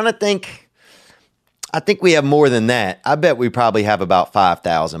 Yeah, I'm trying to think. I think we have more than that. I bet we probably have about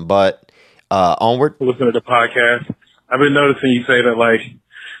 5,000, but onward. Listen to the podcast. I've been noticing you say that,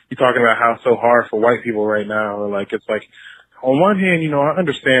 you're talking about how it's so hard for white people right now. Or it's on one hand, I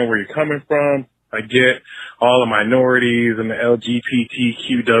understand where you're coming from. I get all the minorities and the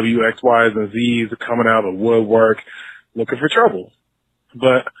LGBTQW, X, Y's, and Z's are coming out of the woodwork looking for trouble.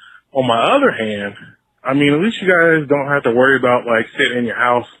 But on my other hand, at least you guys don't have to worry about sitting in your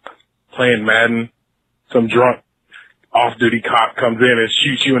house playing Madden. Some drunk off-duty cop comes in and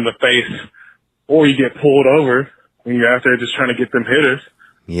shoots you in the face, or you get pulled over when you're out there just trying to get them hitters.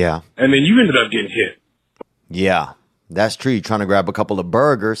 Yeah. And then you ended up getting hit. Yeah, that's true. You're trying to grab a couple of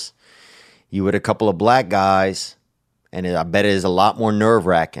burgers. You with a couple of black guys, and I bet it is a lot more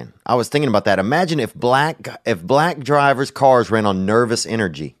nerve-wracking. I was thinking about that. Imagine if black drivers' cars ran on nervous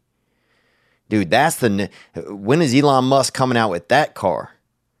energy. Dude, when is Elon Musk coming out with that car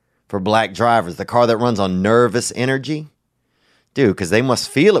for black drivers? The car that runs on nervous energy? Dude, because they must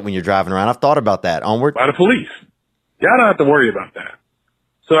feel it when you're driving around. I've thought about that. Onward. By the police. Y'all don't have to worry about that.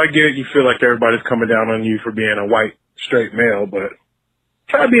 So I get you feel like everybody's coming down on you for being a white, straight male, but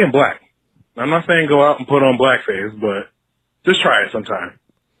try being black. I'm not saying go out and put on blackface, but just try it sometime.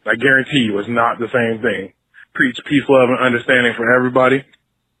 I guarantee you it's not the same thing. Preach peace, love, and understanding for everybody.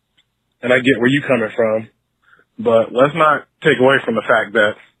 And I get where you're coming from, but let's not take away from the fact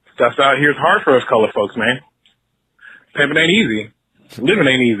that stuff out here is hard for us colored folks, man. Pimping ain't easy. Living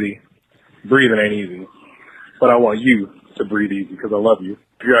ain't easy. Breathing ain't easy. But I want you to breathe easy because I love you.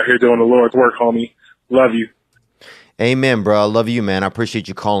 You're out here doing the Lord's work, homie. Love you. Amen, bro. I love you, man. I appreciate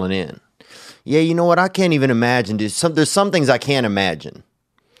you calling in. Yeah, you know what? I can't even imagine. There's some things I can't imagine.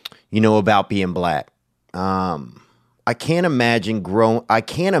 about being black. I can't imagine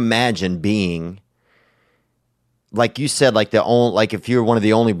being, like you said, like if you're one of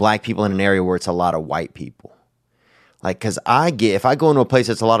the only black people in an area where it's a lot of white people. Like, cause if I go into a place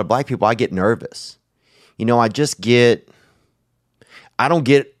that's a lot of black people, I get nervous. And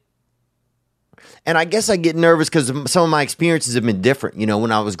I guess I get nervous because some of my experiences have been different.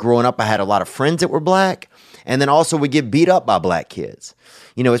 When I was growing up, I had a lot of friends that were black, and then also we get beat up by black kids.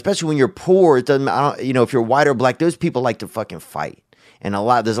 Especially when you're poor, it doesn't. If you're white or black, those people like to fucking fight, and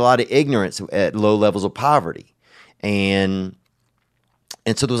there's a lot of ignorance at low levels of poverty, and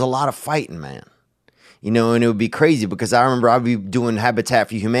so there was a lot of fighting, man. And it would be crazy because I remember I'd be doing Habitat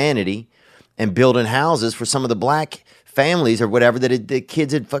for Humanity and building houses for some of the black families or whatever that the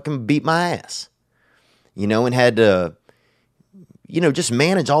kids had fucking beat my ass. And had to, just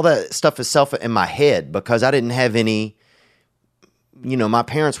manage all that stuff itself in my head because I didn't have any, my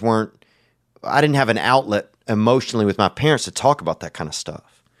parents I didn't have an outlet emotionally with my parents to talk about that kind of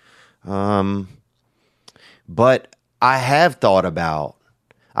stuff. But I've thought about,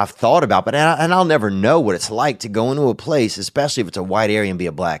 but I'll never know what it's like to go into a place, especially if it's a white area and be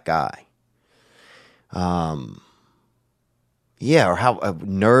a black guy. Yeah, or how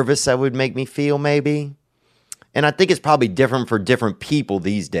nervous that would make me feel maybe. And I think it's probably different for different people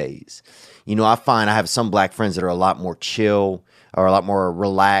these days. I find I have some black friends that are a lot more chill or a lot more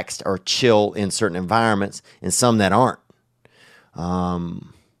relaxed or chill in certain environments and some that aren't.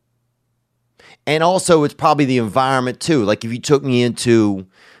 And also it's probably the environment too. Like if you took me into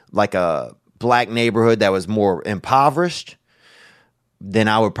like a black neighborhood that was more impoverished, then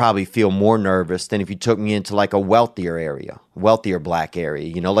I would probably feel more nervous than if you took me into like a wealthier black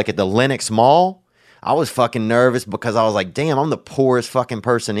area. Like at the Lenox Mall, I was fucking nervous because I was like, damn, I'm the poorest fucking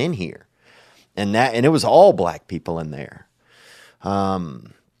person in here. And it was all black people in there. But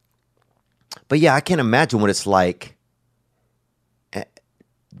yeah, I can't imagine what it's like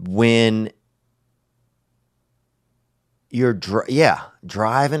when you're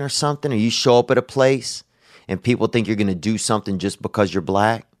driving or something, or you show up at a place and people think you're going to do something just because you're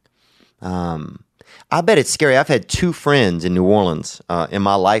black. I bet it's scary. I've had 2 friends in New Orleans in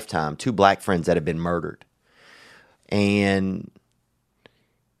my lifetime, 2 black friends that have been murdered. And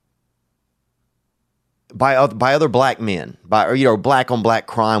by other black men, black on black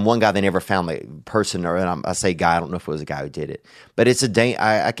crime. One guy, they never found the person, I say guy, I don't know if it was a guy who did it. But it's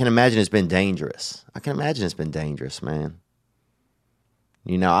I can imagine it's been dangerous. Man.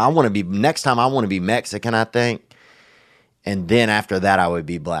 Next time I want to be Mexican, I think. And then after that, I would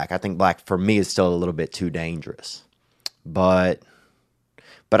be black. I think black for me is still a little bit too dangerous. But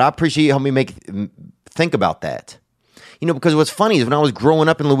I appreciate you helping me think about that. Because what's funny is when I was growing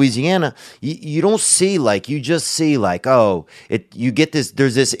up in Louisiana, you don't see you just see you get this,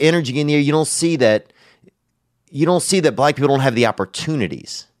 there's this energy in here. You don't see that black people don't have the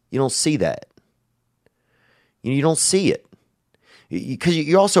opportunities. You don't see that. You don't see it. Because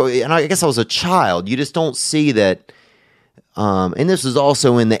you're also, and I guess I was a child, you just don't see that. And this was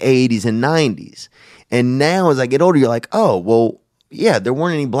also in the 80s and 90s. And now as I get older, you're like, oh, well, yeah, there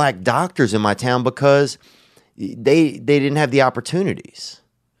weren't any black doctors in my town because they didn't have the opportunities.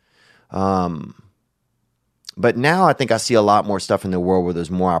 But now I think I see a lot more stuff in the world where there's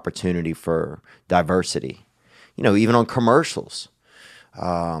more opportunity for diversity, even on commercials.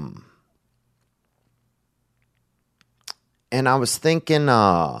 And I was thinking,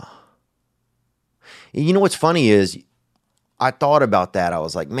 what's funny is I thought about that. I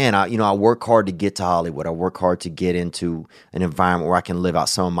was like, man, I work hard to get to Hollywood. I work hard to get into an environment where I can live out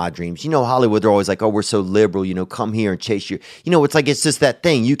some of my dreams. Hollywood, they're always like, oh, we're so liberal, come here and chase your, it's just that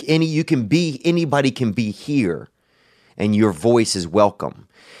thing. Anybody can be here and your voice is welcome.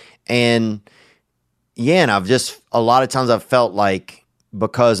 And yeah, and a lot of times I've felt like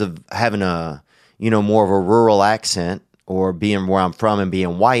because of having a, more of a rural accent or being where I'm from and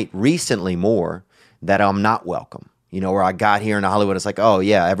being white recently more, that I'm not welcome. Where I got here in Hollywood, it's like, oh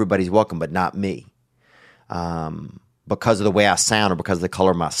yeah, everybody's welcome, but not me. Because of the way I sound or because of the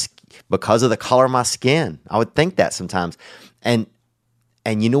color of my skin. I would think that sometimes. And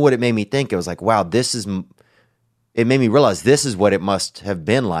you know what it made me think? It was like, wow, it made me realize this is what it must have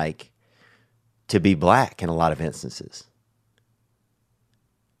been like to be black in a lot of instances.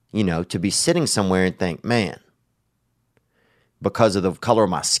 To be sitting somewhere and think, man, because of the color of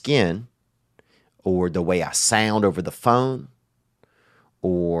my skin, or the way I sound over the phone,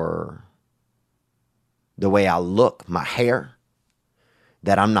 or the way I look, my hair,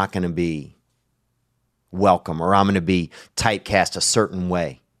 that I'm not going to be welcome, or I'm going to be typecast a certain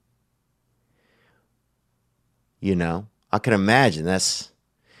way. I can imagine that's,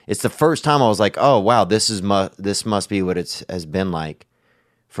 It's the first time I was like, oh, wow, this must be what it has been like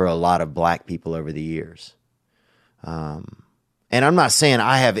for a lot of black people over the years. And I'm not saying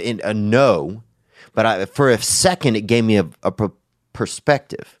I have a no, but for a second, it gave me a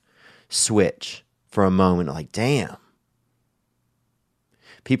perspective switch for a moment. Like, damn.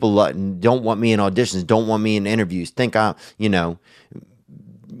 People don't want me in auditions, don't want me in interviews, think I'm,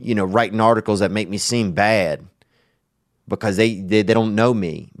 writing articles that make me seem bad because they don't know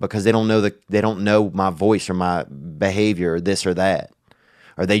me, because they don't know my voice or my behavior or this or that.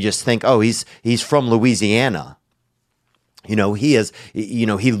 Or they just think, oh, he's from Louisiana. He is,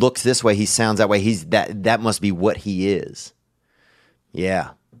 he looks this way, he sounds that way. That must be what he is. Yeah,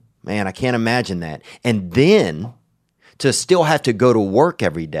 man, I can't imagine that. And then to still have to go to work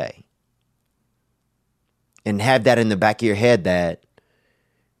every day and have that in the back of your head that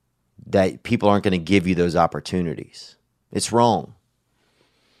people aren't going to give you those opportunities. It's wrong.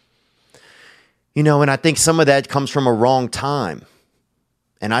 And I think some of that comes from a wrong time.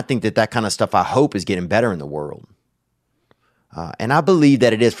 And I think that kind of stuff, I hope, is getting better in the world. And I believe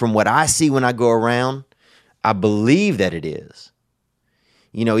that it is. From what I see when I go around, I believe that it is.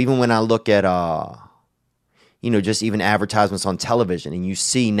 Even when I look at, just even advertisements on television, and you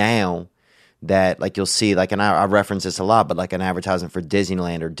see now that, like, you'll see, like, and I reference this a lot, but like an advertisement for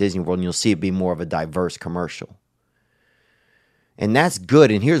Disneyland or Disney World, and you'll see it be more of a diverse commercial. And that's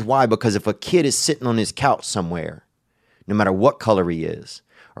good. And here's why: because if a kid is sitting on his couch somewhere, no matter what color he is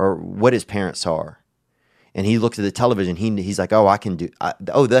or what his parents are, and he looks at the television, he's like,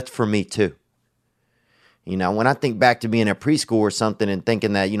 oh, that's for me too. When I think back to being at preschool or something and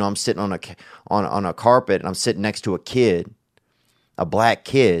thinking that, I'm sitting on a carpet and I'm sitting next to a kid, a black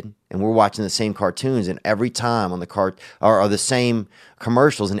kid, and we're watching the same cartoons, and every time on the or the same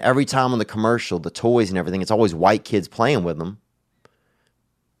commercials, and every time on the commercial, the toys and everything, it's always white kids playing with them.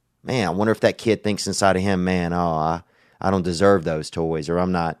 Man, I wonder if that kid thinks inside of him, man, I don't deserve those toys, or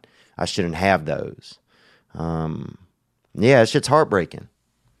I shouldn't have those. Yeah, it's just heartbreaking.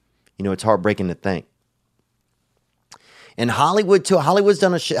 It's heartbreaking to think. And Hollywood too. Hollywood's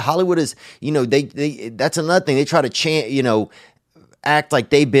done Hollywood is, they that's another thing. They try to act like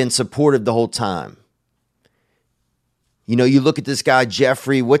they've been supportive the whole time. You look at this guy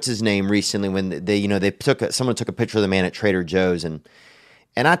Jeffrey, what's his name, recently, when someone took a picture of the man at Trader Joe's, and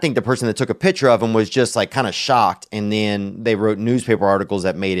I think the person that took a picture of him was just like kind of shocked, and then they wrote newspaper articles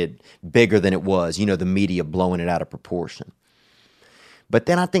that made it bigger than it was. The media blowing it out of proportion. But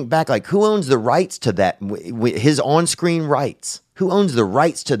then I think back, like, who owns the rights to that? His on-screen rights. Who owns the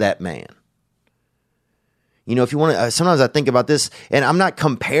rights to that man? If you want to, sometimes I think about this, and I'm not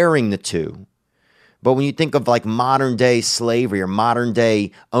comparing the two, but when you think of like modern day slavery or modern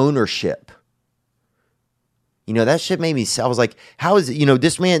day ownership, that shit made me, I was like, how is it,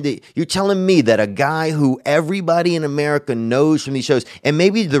 this man, you're telling me that a guy who everybody in America knows from these shows, and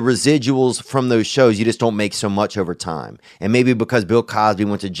maybe the residuals from those shows, you just don't make so much over time. And maybe because Bill Cosby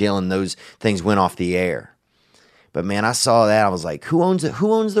went to jail and those things went off the air. But man, I saw that. I was like, who owns it?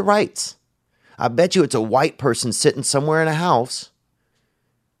 Who owns the rights? I bet you it's a white person sitting somewhere in a house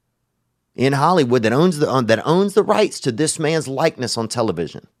in Hollywood that owns the rights to this man's likeness on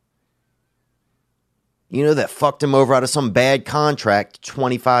television. That fucked him over out of some bad contract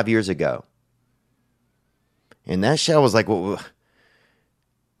 25 years ago. And that shit, I was like, well,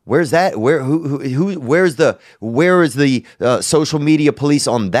 where's that? Where is the social media police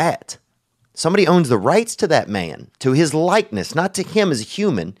on that? Somebody owns the rights to that man, to his likeness, not to him as a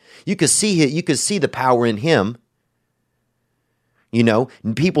human. You could see the power in him.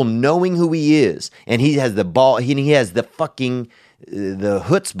 People knowing who he is, and he has the ball. He has the fucking the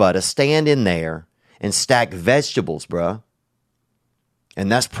chutzpah to stand in there and stack vegetables, bro.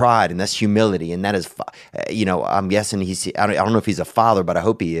 And that's pride, and that's humility, and that is, I'm guessing I don't know if he's a father, but I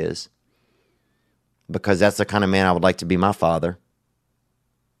hope he is. Because that's the kind of man I would like to be my father.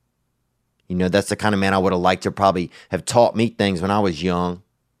 That's the kind of man I would have liked to probably have taught me things when I was young.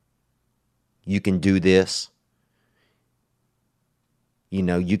 You can do this.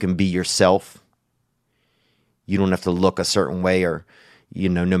 You can be yourself. You don't have to look a certain way, or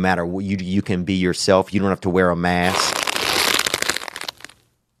no matter what, you can be yourself. You don't have to wear a mask.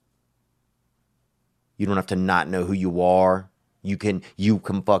 You don't have to not know who you are. You can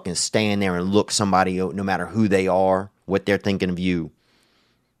fucking stand there and look somebody, no matter who they are, what they're thinking of you,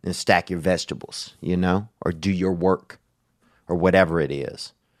 and stack your vegetables, or do your work, or whatever it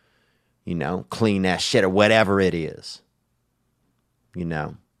is. Clean that shit, or whatever it is.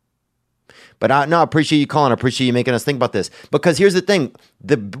 But I appreciate you calling. I appreciate you making us think about this. Because here's the thing.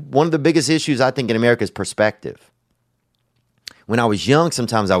 One of the biggest issues I think in America is perspective. when I was young,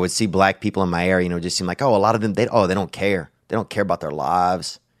 sometimes I would see black people in my area, it just seemed like, oh, a lot of them, they don't care. They don't care about their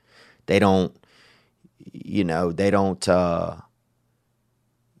lives. They don't, they don't, they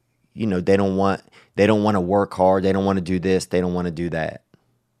don't want to work hard. They don't want to do this. They don't want to do that.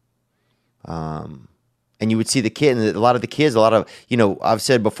 And you would see the kid, and a lot of the kids, I've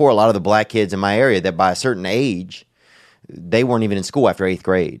said before, a lot of the black kids in my area that by a certain age, they weren't even in school after 8th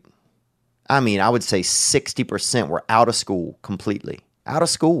grade. I mean, I would say 60% were out of school completely. Out of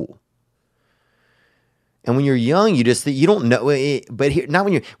school. And when you're young, you don't know. But here,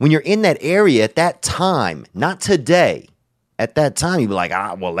 not when you're in that area at that time, not today. At that time, you'd be like,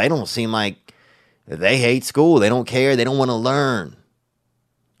 well, they don't seem like they hate school. They don't care. They don't want to learn.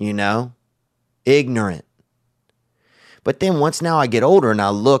 Ignorant. But then once now I get older and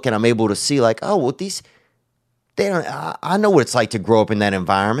I look and I'm able to see like, oh, well, I know what it's like to grow up in that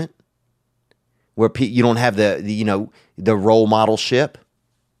environment. Where you don't have the role modelship.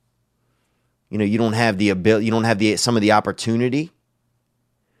 You don't have the ability, you don't have some of the opportunity.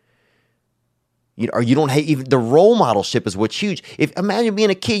 Or you don't have even the role modelship is what's huge. Imagine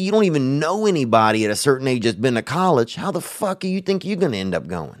being a kid, you don't even know anybody at a certain age that's been to college. How the fuck do you think you're going to end up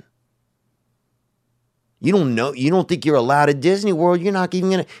going? You don't know. You don't think you're allowed at Disney World. It's not even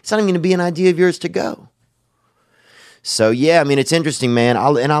going to be an idea of yours to go. So, yeah, I mean, it's interesting, man.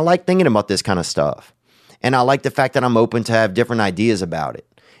 I like thinking about this kind of stuff. And I like the fact that I'm open to have different ideas about it.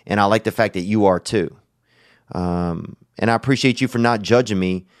 And I like the fact that you are too. And I appreciate you for not judging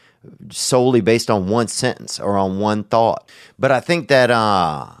me solely based on one sentence or on one thought. But I think that,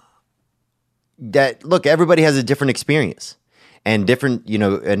 look, everybody has a different experience. And different,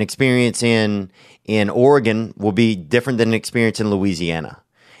 an experience in Oregon will be different than an experience in Louisiana.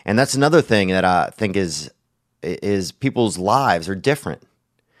 And that's another thing that I think is people's lives are different.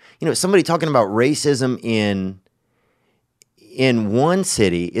 Somebody talking about racism in one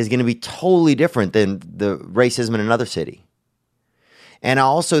city is going to be totally different than the racism in another city. And I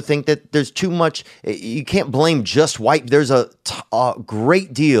also think that there's too much, you can't blame just white. There's a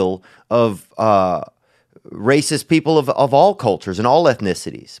great deal of racist people of all cultures and all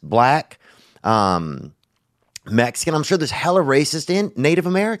ethnicities. Black, Mexican. I'm sure there's hella racist in Native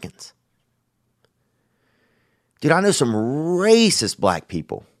Americans. Dude, I know some racist black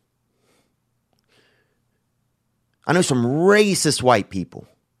people. I know some racist white people.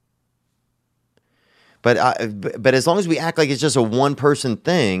 But as long as we act like it's just a one-person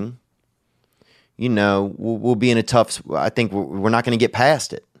thing, we'll be in a tough. I think we're not going to get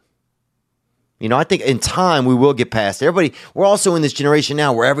past it. I think in time we will get past it. Everybody, we're also in this generation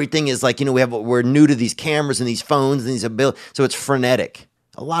now where everything is like, we're new to these cameras and these phones and these abilities, so it's frenetic.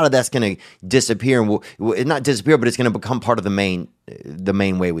 A lot of that's going to disappear, and will not disappear, but it's going to become part of the main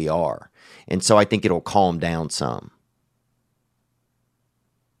way we are. And so I think it'll calm down some.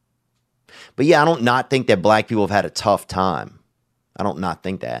 But yeah, I don't not think that black people have had a tough time. I don't not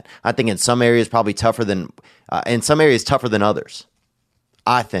think that. I think in some areas probably tougher than others.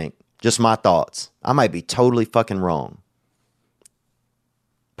 I think. Just my thoughts. I might be totally fucking wrong.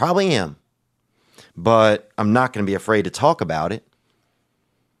 Probably am. But I'm not going to be afraid to talk about it.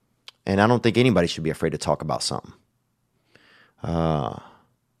 And I don't think anybody should be afraid to talk about something.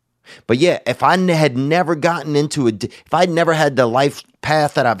 But yeah, if I had never gotten into if I'd never had the life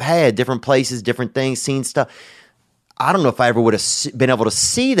path that I've had, different places, different things, seen stuff, I don't know if I ever would have been able to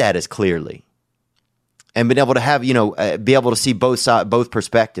see that as clearly. And been able to have, be able to see both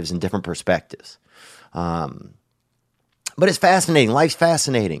perspectives and different perspectives. But it's fascinating. Life's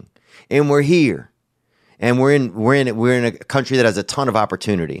fascinating. And we're here. And we're in a country that has a ton of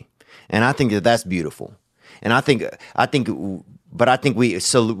opportunity. And I think that's beautiful. And I think we got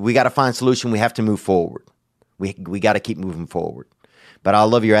to find a solution. We have to move forward. We got to keep moving forward. But I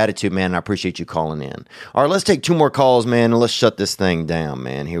love your attitude, man. And I appreciate you calling in. All right, let's take 2 more calls, man, and let's shut this thing down,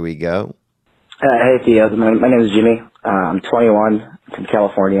 man. Here we go. Hey, Theo. My name is Jimmy. I'm 21 from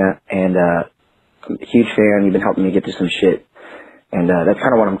California, and I'm a huge fan. You've been helping me get through some shit. And that's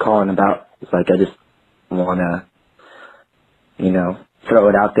kind of what I'm calling about. It's like I just want to, throw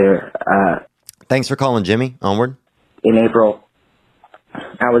it out there. Thanks for calling, Jimmy. Onward. In April,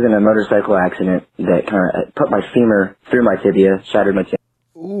 I was in a motorcycle accident that kind of put my femur through my tibia, shattered my tibia.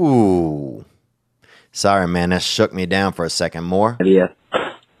 Ooh. Sorry, man. That shook me down for a second more.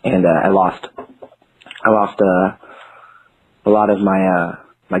 And I lost a lot of my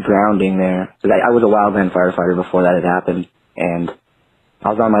grounding there. I was a wildland firefighter before that had happened, and I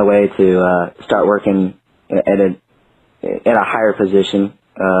was on my way to start working at a higher position.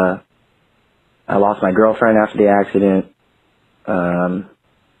 I lost my girlfriend after the accident. I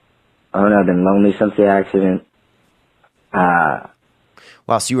don't know, I've been lonely since the accident. Wow,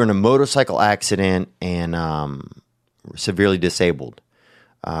 so you were in a motorcycle accident and severely disabled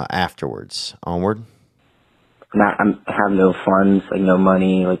afterwards. Onward? I have no funds, like no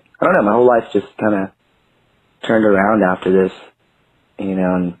money. Like, I don't know, my whole life just kind of turned around after this, you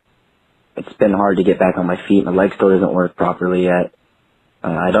know, and it's been hard to get back on my feet. My leg still doesn't work properly yet.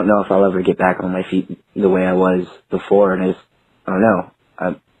 I don't know if I'll ever get back on my feet the way I was before, and I don't know.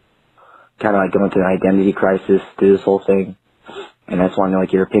 I'm kind of like going through an identity crisis through this whole thing, and I just want to know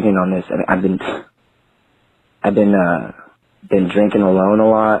like your opinion on this. And I've been drinking alone a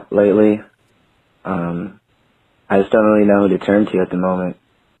lot lately. I just don't really know who to turn to at the moment.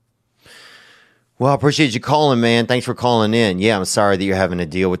 Well, I appreciate you calling, man. Thanks for calling in. Yeah, I'm sorry that you're having to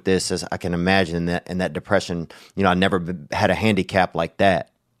deal with this. As I can imagine that depression. You know, I never had a handicap like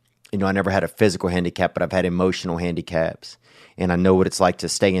that. You know, I never had a physical handicap, but I've had emotional handicaps, and I know what it's like to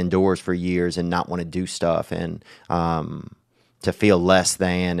stay indoors for years and not want to do stuff, and to feel less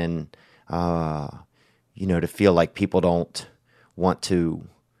than, and you know, to feel like people don't want to,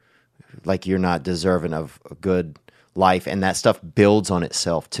 like you're not deserving of a good life, and that stuff builds on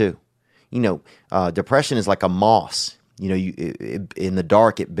itself too. You know, depression is like a moss. You know, in the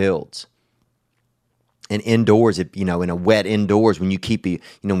dark it builds, and indoors, in a wet indoors, when you keep your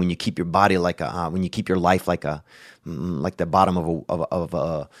body like when you keep your life like the bottom of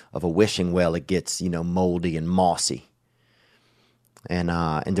a wishing well, it gets moldy and mossy.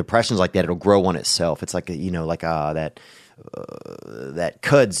 And depression's like that; it'll grow on itself. It's like that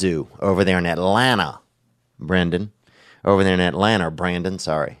kudzu over there in Atlanta, Brendan. Over there in Atlanta, or Brandon,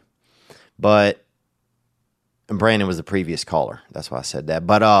 sorry. But Brandon was the previous caller. That's why I said that.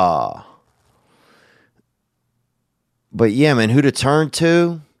 But yeah, man, who to turn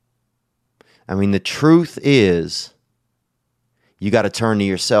to? I mean, the truth is, you got to turn to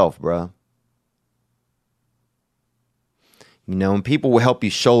yourself, bro. You know, and people will help you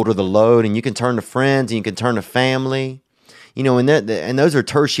shoulder the load, and you can turn to friends, and you can turn to family. You know, and those are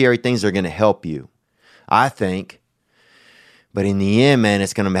tertiary things that are going to help you, I think. But in the end, man,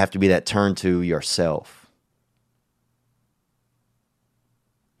 it's going to have to be that turn to yourself.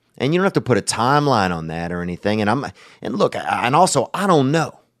 And you don't have to put a timeline on that or anything. And look, and also, I don't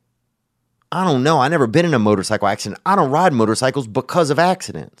know. I never been in a motorcycle accident. I don't ride motorcycles because of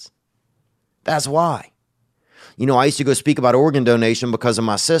accidents. That's why. You know, I used to go speak about organ donation because of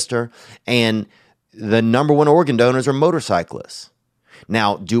my sister, and the number one organ donors are motorcyclists.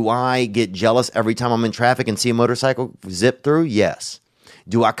 Now, do I get jealous every time I'm in traffic and see a motorcycle zip through? Yes.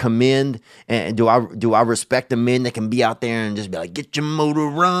 Do I commend and do I respect the men that can be out there and just be like, get your motor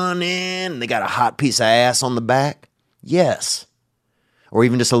running, and they got a hot piece of ass on the back? Yes. Or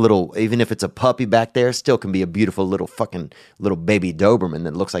even just even if it's a puppy back there, still can be a beautiful little baby Doberman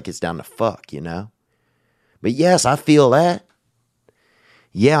that looks like it's down to fuck, you know? But yes, I feel that.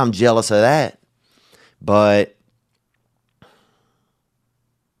 Yeah, I'm jealous of that. But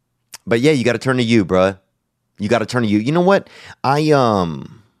yeah, you got to turn to you, bruh. You got to turn to you. You know what? I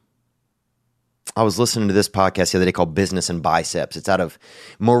was listening to this podcast the other day called Business and Biceps. It's out of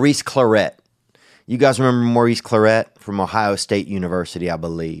Maurice Claret. You guys remember Maurice Claret from Ohio State University, I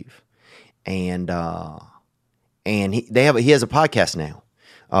believe. And he has a podcast now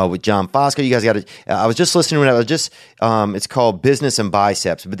with John Fosco. You guys got to. I was just listening to it. It's called Business and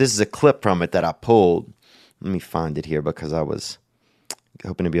Biceps, but this is a clip from it that I pulled. Let me find it here because I was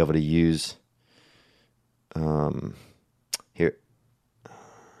hoping to be able to use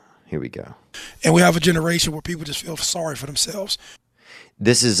here we go. And we have a generation where people just feel sorry for themselves.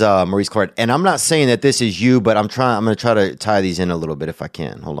 This is Maurice Claret, and I'm not saying that this is you, but I'm going to try to tie these in a little bit if I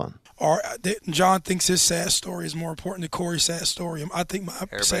can. Hold on. Or John thinks his sad story is more important than Corey's sad story. I think my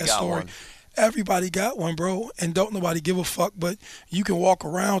sad story. Everybody got one, bro, and don't nobody give a fuck. But you can walk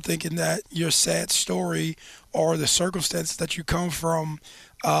around thinking that your sad story or the circumstances that you come from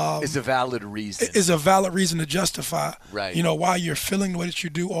is a valid reason. Is a valid reason to justify, right? You know, why you're feeling the way that you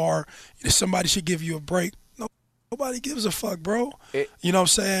do, or somebody should give you a break. Nobody gives a fuck, bro. You know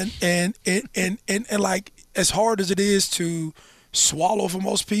what I'm saying? And like, as hard as it is to swallow for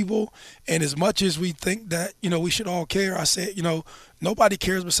most people, and as much as we think that, we should all care, I said, nobody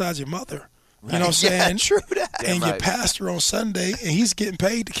cares besides your mother. Right. You know what I'm saying? True that. And your pastor on Sunday, and he's getting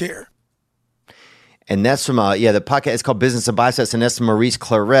paid to care. And that's from the podcast is called Business and Biceps, and that's Maurice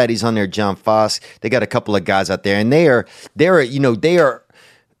Claret. He's on there, John Foss. They got a couple of guys out there, and they're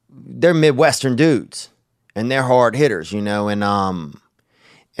Midwestern dudes, and they're hard hitters, and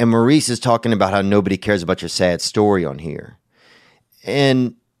Maurice is talking about how nobody cares about your sad story on here.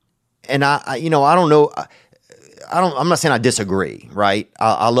 And I don't know. I'm not saying I disagree, right?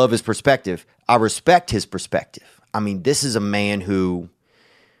 I love his perspective. I respect his perspective. I mean, this is a man who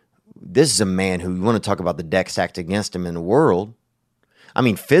you want to talk about the deck stacked against him in the world. I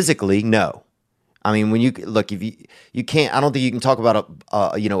mean, physically, no. I mean, when you look, if you can't, I don't think you can talk about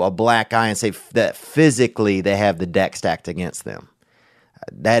a black guy and say that physically they have the deck stacked against them.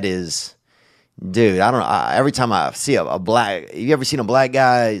 That is, dude, I don't know. Every time I see a black, you ever seen a black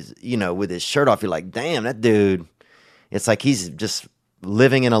guy, with his shirt off, you're like, damn, that dude, it's like he's just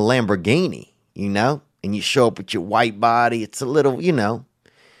living in a Lamborghini, and you show up with your white body. It's a little,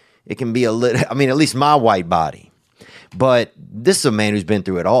 it can be a little, I mean, at least my white body. But this is a man who's been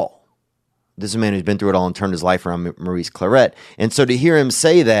through it all. This is a man who's been through it all and turned his life around, Maurice Clarett. And so to hear him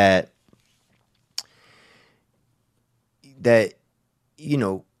say that,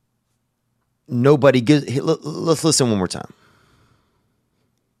 nobody gives, let's listen one more time.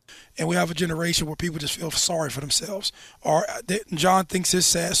 And we have a generation where people just feel sorry for themselves. Or John thinks his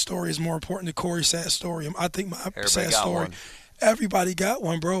sad story is more important than Corey's sad story. I think my sad story. Everybody got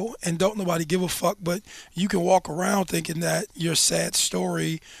one, bro, and don't nobody give a fuck. But you can walk around thinking that your sad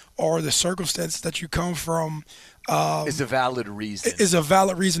story or the circumstances that you come from is a valid reason. Is a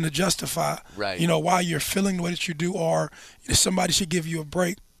valid reason to justify, right? Why you're feeling the way that you do, or somebody should give you a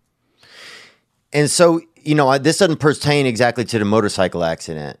break. And so, this doesn't pertain exactly to the motorcycle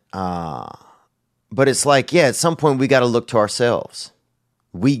accident, but it's like, at some point we got to look to ourselves.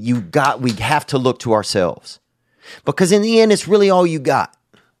 We have to look to ourselves. Because in the end, it's really all you got.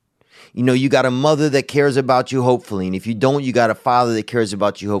 You got a mother that cares about you, hopefully. And if you don't, you got a father that cares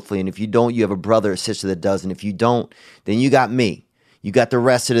about you, hopefully. And if you don't, you have a brother or sister that does. And if you don't, then you got me. You got the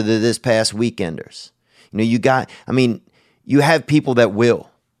rest of this past weekenders. You have people that will.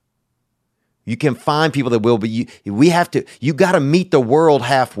 You can find people that will, but you got to meet the world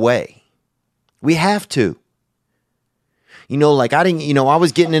halfway. We have to. I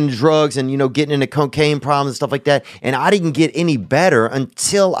was getting into drugs and, getting into cocaine problems and stuff like that. And I didn't get any better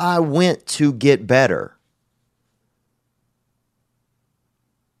until I went to get better.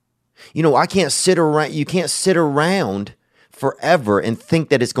 I can't sit around. You can't sit around forever and think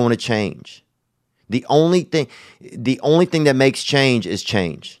that it's going to change. The only thing that makes change is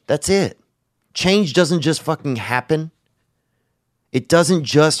change. That's it. Change doesn't just fucking happen. It doesn't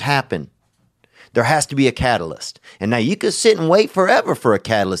just happen. There has to be a catalyst. And now you could sit and wait forever for a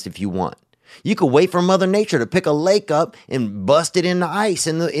catalyst if you want. You could wait for Mother Nature to pick a lake up and bust it in the ice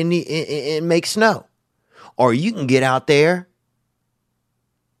and make snow. Or you can get out there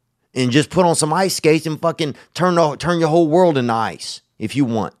and just put on some ice skates and fucking turn your whole world into ice if you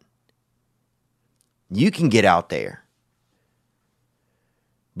want. You can get out there.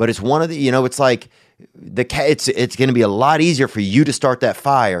 But it's one of the, it's like, it's going to be a lot easier for you to start that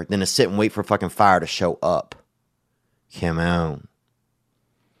fire than to sit and wait for fucking fire to show up. Come on.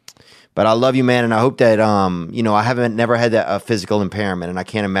 But I love you, man, and I hope that I never had that physical impairment, and I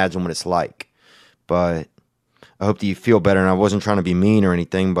can't imagine what it's like. But I hope that you feel better, and I wasn't trying to be mean or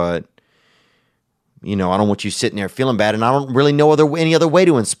anything, but I don't want you sitting there feeling bad, and I don't really know any other way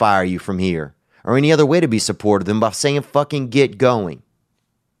to inspire you from here or any other way to be supportive than by saying fucking get going.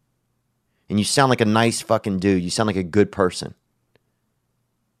 And you sound like a nice fucking dude. You sound like a good person.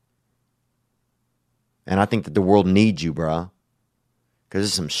 And I think that the world needs you, bro. Because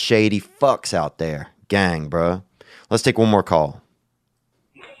there's some shady fucks out there. Gang, bro. Let's take one more call.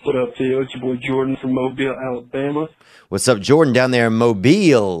 What up, Theo? It's your boy Jordan from Mobile, Alabama. What's up, Jordan, down there in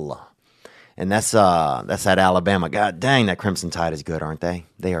Mobile? And that's at Alabama. God dang, that Crimson Tide is good, aren't they?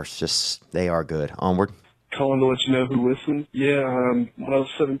 They are good. Onward. Calling to let you know who listens. Yeah, when I was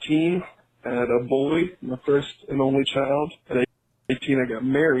 17... I had a boy, my first and only child. At 18, I got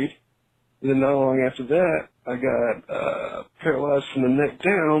married. And then not long after that, I got paralyzed from the neck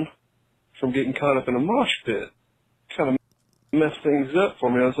down from getting caught up in a mosh pit. Kind of messed things up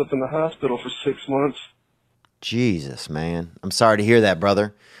for me. I was up in the hospital for 6 months. Jesus, man. I'm sorry to hear that,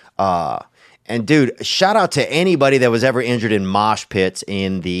 brother. And, dude, shout out to anybody that was ever injured in mosh pits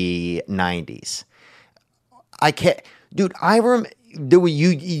in the 90s. I remember...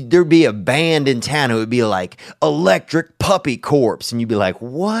 There'd be a band in town. It would be like Electric Puppy Corpse, and you'd be like,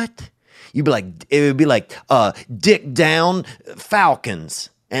 "What?" You'd be like, "It would be like Dick Down Falcons,"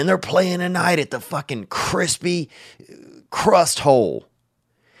 and they're playing tonight at the fucking Crispy Crust Hole.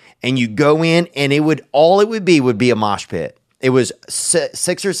 And you go in, and it would be a mosh pit. It was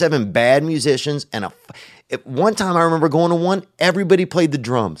 6 or 7 bad musicians, and one time I remember going to one. Everybody played the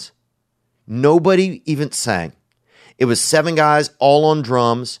drums. Nobody even sang. It was 7 guys all on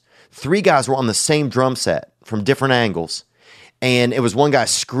drums. 3 guys were on the same drum set from different angles. And it was one guy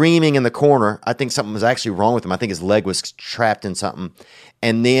screaming in the corner. I think something was actually wrong with him. I think his leg was trapped in something.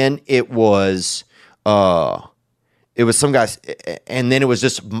 And then it was It was some guys, and then it was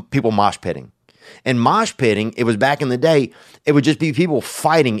just people mosh pitting. And mosh pitting, it was back in the day, it would just be people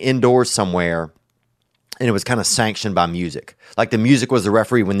fighting indoors somewhere, and it was kind of sanctioned by music. Like the music was the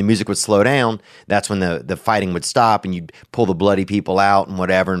referee. When the music would slow down, that's when the fighting would stop, and you'd pull the bloody people out and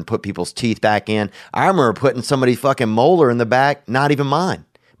whatever and put people's teeth back in. I remember putting somebody's fucking molar in the back, not even mine,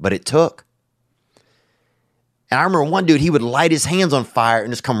 but it took. And I remember one dude, he would light his hands on fire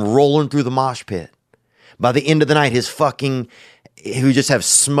and just come rolling through the mosh pit. By the end of the night, he would just have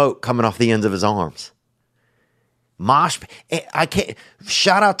smoke coming off the ends of his arms.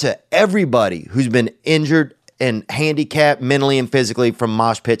 Shout out to everybody who's been injured and handicapped mentally and physically from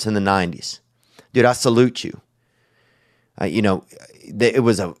mosh pits in the 90s. Dude, I salute you. It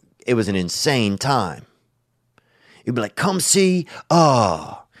was an insane time. It'd be like, come see,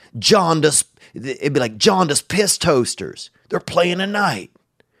 Jaundice. It'd be like Jaundice Piss Toasters. They're playing tonight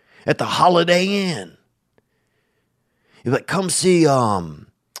at the Holiday Inn. You're like, come see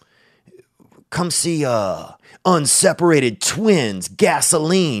Unseparated Twins,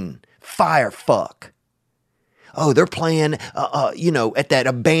 Gasoline, Firefuck. Oh, they're playing, at that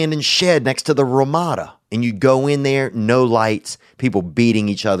abandoned shed next to the Ramada. And you go in there, no lights, people beating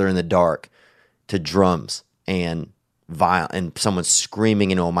each other in the dark to drums and someone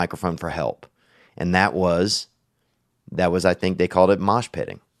screaming into a microphone for help. And that was, I think they called it mosh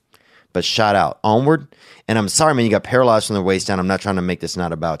pitting. But shout out, Onward. And I'm sorry, man, you got paralyzed from the waist down. I'm not trying to make this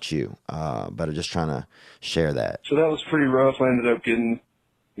not about you, but I'm just trying to share that. So that was pretty rough. I ended up getting,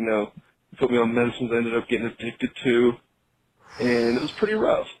 put me on medicines I ended up getting addicted to. And it was pretty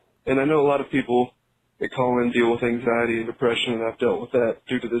rough. And I know a lot of people, they call in, deal with anxiety and depression, and I've dealt with that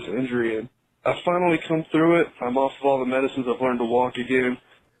due to this injury. And I finally come through it. I'm off of all the medicines. I've learned to walk again.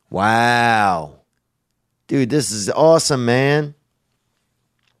 Wow. Dude, this is awesome, man.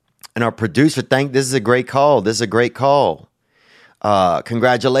 And our producer, this is a great call. This is a great call.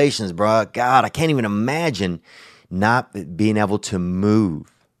 Congratulations, bro. God, I can't even imagine not being able to move.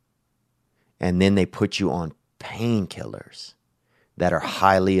 And then they put you on painkillers that are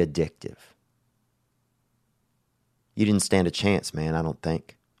highly addictive. You didn't stand a chance, man, I don't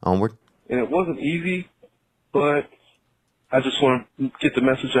think. Onward. And it wasn't easy, but I just want to get the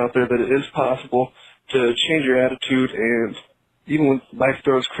message out there that it is possible to change your attitude, and even when life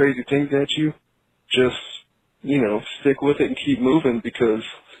throws crazy things at you, just, stick with it and keep moving, because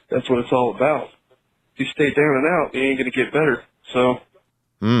that's what it's all about. If you stay down and out, you ain't going to get better. So.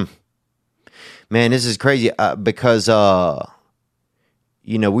 Man, this is crazy because,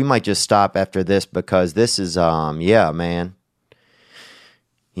 we might just stop after this because this is, man.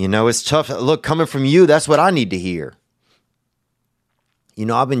 It's tough. Look, coming from you, that's what I need to hear.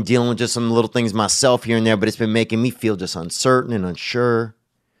 I've been dealing with just some little things myself here and there, but it's been making me feel just uncertain and unsure.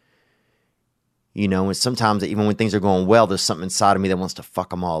 And sometimes even when things are going well, there's something inside of me that wants to fuck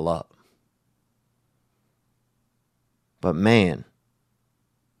them all up. But man,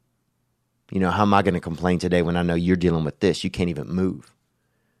 how am I going to complain today when I know you're dealing with this? You can't even move.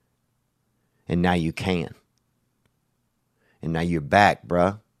 And now you can. And now you're back,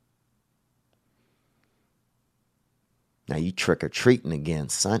 bruh. Now you trick-or-treating again,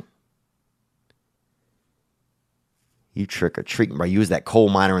 son. You trick-or-treating, bro. You was that coal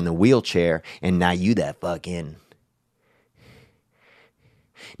miner in the wheelchair, and now you that fucking...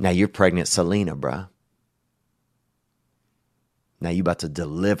 Now you're pregnant Selena, bro. Now you about to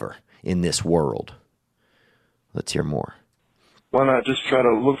deliver in this world. Let's hear more. Why not just try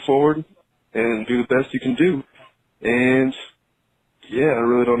to look forward and do the best you can do? And... yeah, I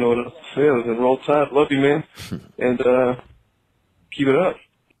really don't know what else to say other than roll tide. Love you, man. And keep it up.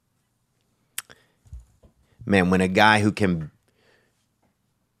 Man, when a guy who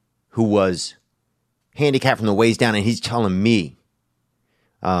was handicapped from the waist down, and he's telling me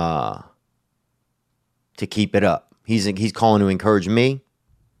to keep it up. He's calling to encourage me.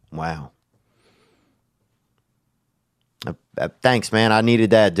 Wow. Thanks, man. I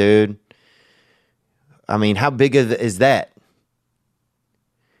needed that, dude. I mean, how big is that?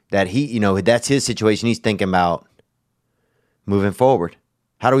 That he, that's his situation. He's thinking about moving forward.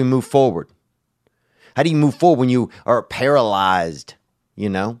 How do we move forward? How do you move forward when you are paralyzed?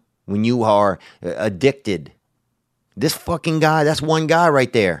 When you are addicted. This fucking guy, that's one guy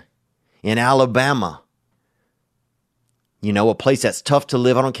right there in Alabama. A place that's tough to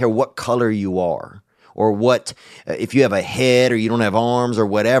live. I don't care what color you are or what, if you have a head or you don't have arms or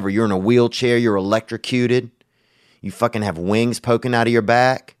whatever. You're in a wheelchair, you're electrocuted. You fucking have wings poking out of your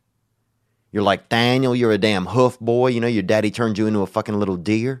back. You're like Daniel, you're a damn hoof boy. Your daddy turned you into a fucking little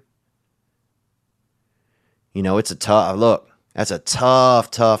deer. It's a tough, look, That's a tough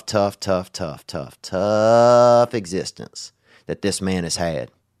existence that this man has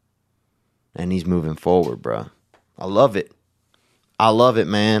had. And he's moving forward, bro. I love it. I love it,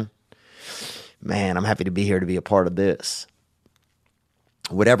 man. Man, I'm happy to be here to be a part of this.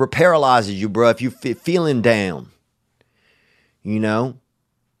 Whatever paralyzes you, bro, if you're feeling down, you know,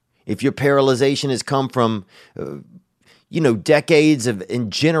 if your paralyzation has come from, decades of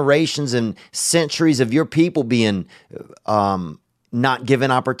and generations and centuries of your people being not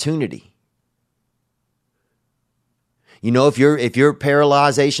given opportunity. You know, if your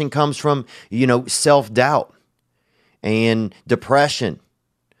paralyzation comes from, self-doubt and depression,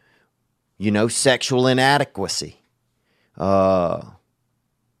 sexual inadequacy,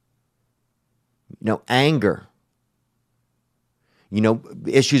 anger,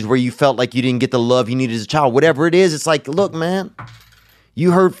 issues where you felt like you didn't get the love you needed as a child, whatever it is, it's like, look, man,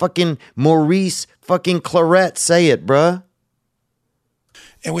 you heard fucking Maurice fucking Claret say it, bruh.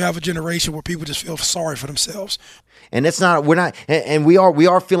 And we have a generation where people just feel sorry for themselves. And we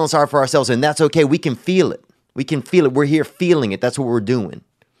are feeling sorry for ourselves, and that's okay. We can feel it. We're here feeling it. That's what we're doing.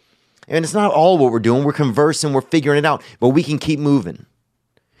 And it's not all what we're doing. We're conversing, we're figuring it out, but we can keep moving.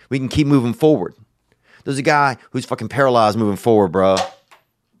 We can keep moving forward. There's a guy who's fucking paralyzed moving forward, bro.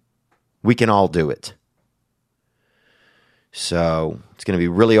 We can all do it. So it's going to be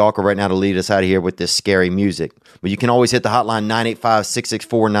really awkward right now to lead us out of here with this scary music. But you can always hit the hotline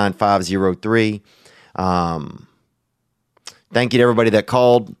 985-664-9503. Thank you to everybody that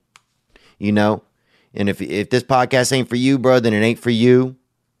called, And if this podcast ain't for you, bro, then it ain't for you.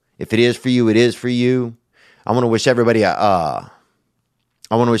 If it is for you, it is for you. I want to wish everybody a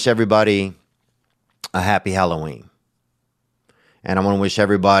happy Halloween. And I want to wish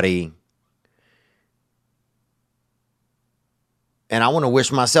everybody, and I want to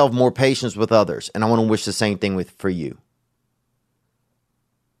wish myself more patience with others. And I want to wish the same thing for you.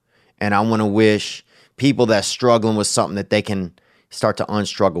 And I want to wish people that's struggling with something that they can start to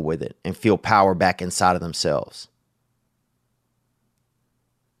unstruggle with it and feel power back inside of themselves.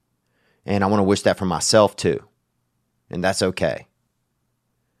 And I want to wish that for myself too. And that's okay.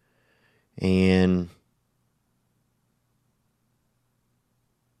 And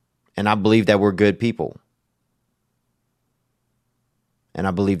I believe that we're good people. And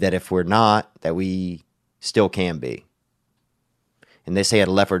I believe that if we're not, that we still can be. And they say a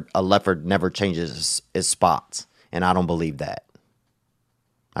leopard never changes his spots. And I don't believe that.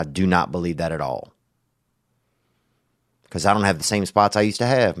 I do not believe that at all. Because I don't have the same spots I used to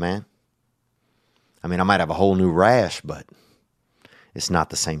have, man. I mean, I might have a whole new rash, but it's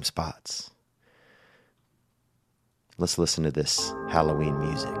not the same spots. Let's listen to this Halloween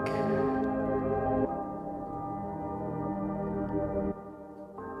music.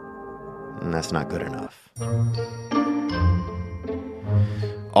 And that's not good enough.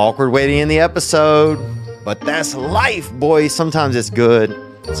 Awkward way to end the episode, but that's life, boys. Sometimes it's good.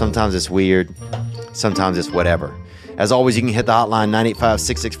 Sometimes it's weird. Sometimes it's whatever. As always, you can hit the hotline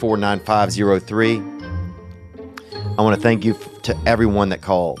 985-664-9503. I want to thank you to everyone that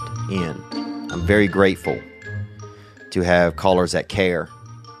called in. I'm very grateful to have callers that care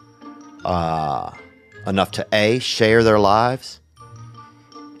enough to A, share their lives,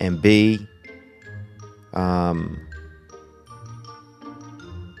 and B,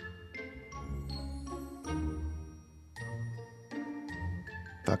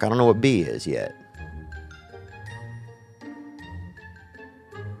 fuck, I don't know what B is yet.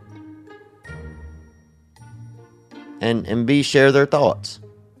 And B, share their thoughts.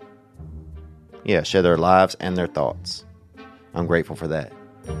 Yeah, share their lives and their thoughts. I'm grateful for that.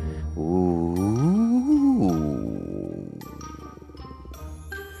 Ooh.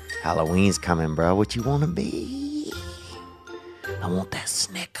 Halloween's coming, bro. What you want to be? I want that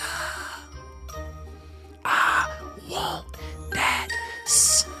Snicker. I want that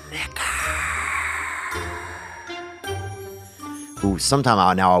Snicker. Ooh, sometime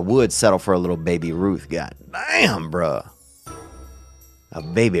I would settle for a little Baby Ruth. God damn, bro. A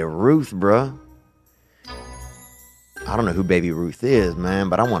Baby Ruth, bro. I don't know who Baby Ruth is, man,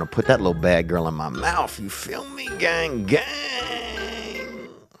 but I want to put that little bad girl in my mouth. You feel me? Gang, gang.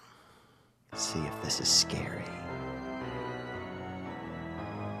 Let's see if this is scary.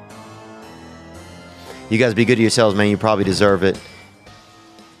 You guys be good to yourselves, man. You probably deserve it.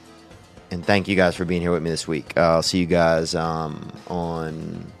 And thank you guys for being here with me this week. I'll see you guys on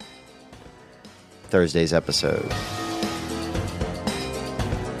Thursday's episode.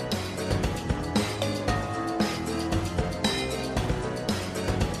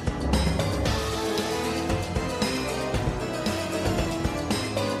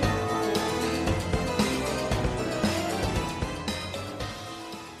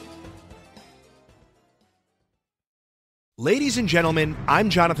 Ladies and gentlemen, I'm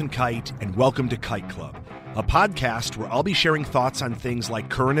Jonathan Kite, and welcome to Kite Club, a podcast where I'll be sharing thoughts on things like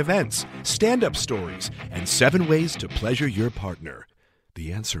current events, stand-up stories, and 7 ways to pleasure your partner.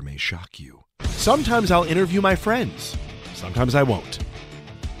 The answer may shock you. Sometimes I'll interview my friends. Sometimes I won't.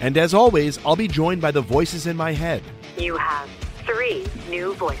 And as always, I'll be joined by the voices in my head. You have 3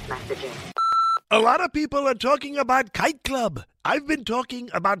 new voice messages. A lot of people are talking about Kite Club. I've been talking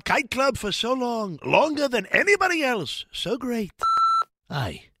about Kite Club for so long, longer than anybody else. So great.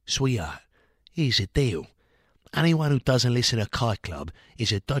 Hey, sweetheart, here's the deal. Anyone who doesn't listen to Kite Club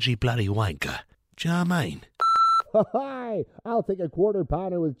is a dodgy bloody wanker. Do you know what I mean? Hi, I'll take a quarter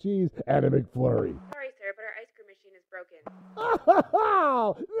pounder with cheese and a McFlurry. Sorry, sir, but our ice cream machine is broken.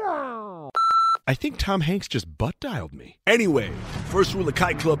 Oh, no! I think Tom Hanks just butt-dialed me. Anyway, first rule of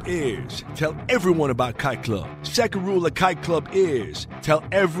Kite Club is tell everyone about Kite Club. Second rule of Kite Club is tell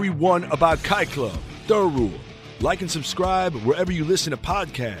everyone about Kite Club. Third rule, like and subscribe wherever you listen to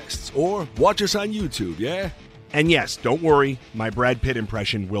podcasts or watch us on YouTube, yeah? And yes, don't worry, my Brad Pitt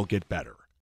impression will get better.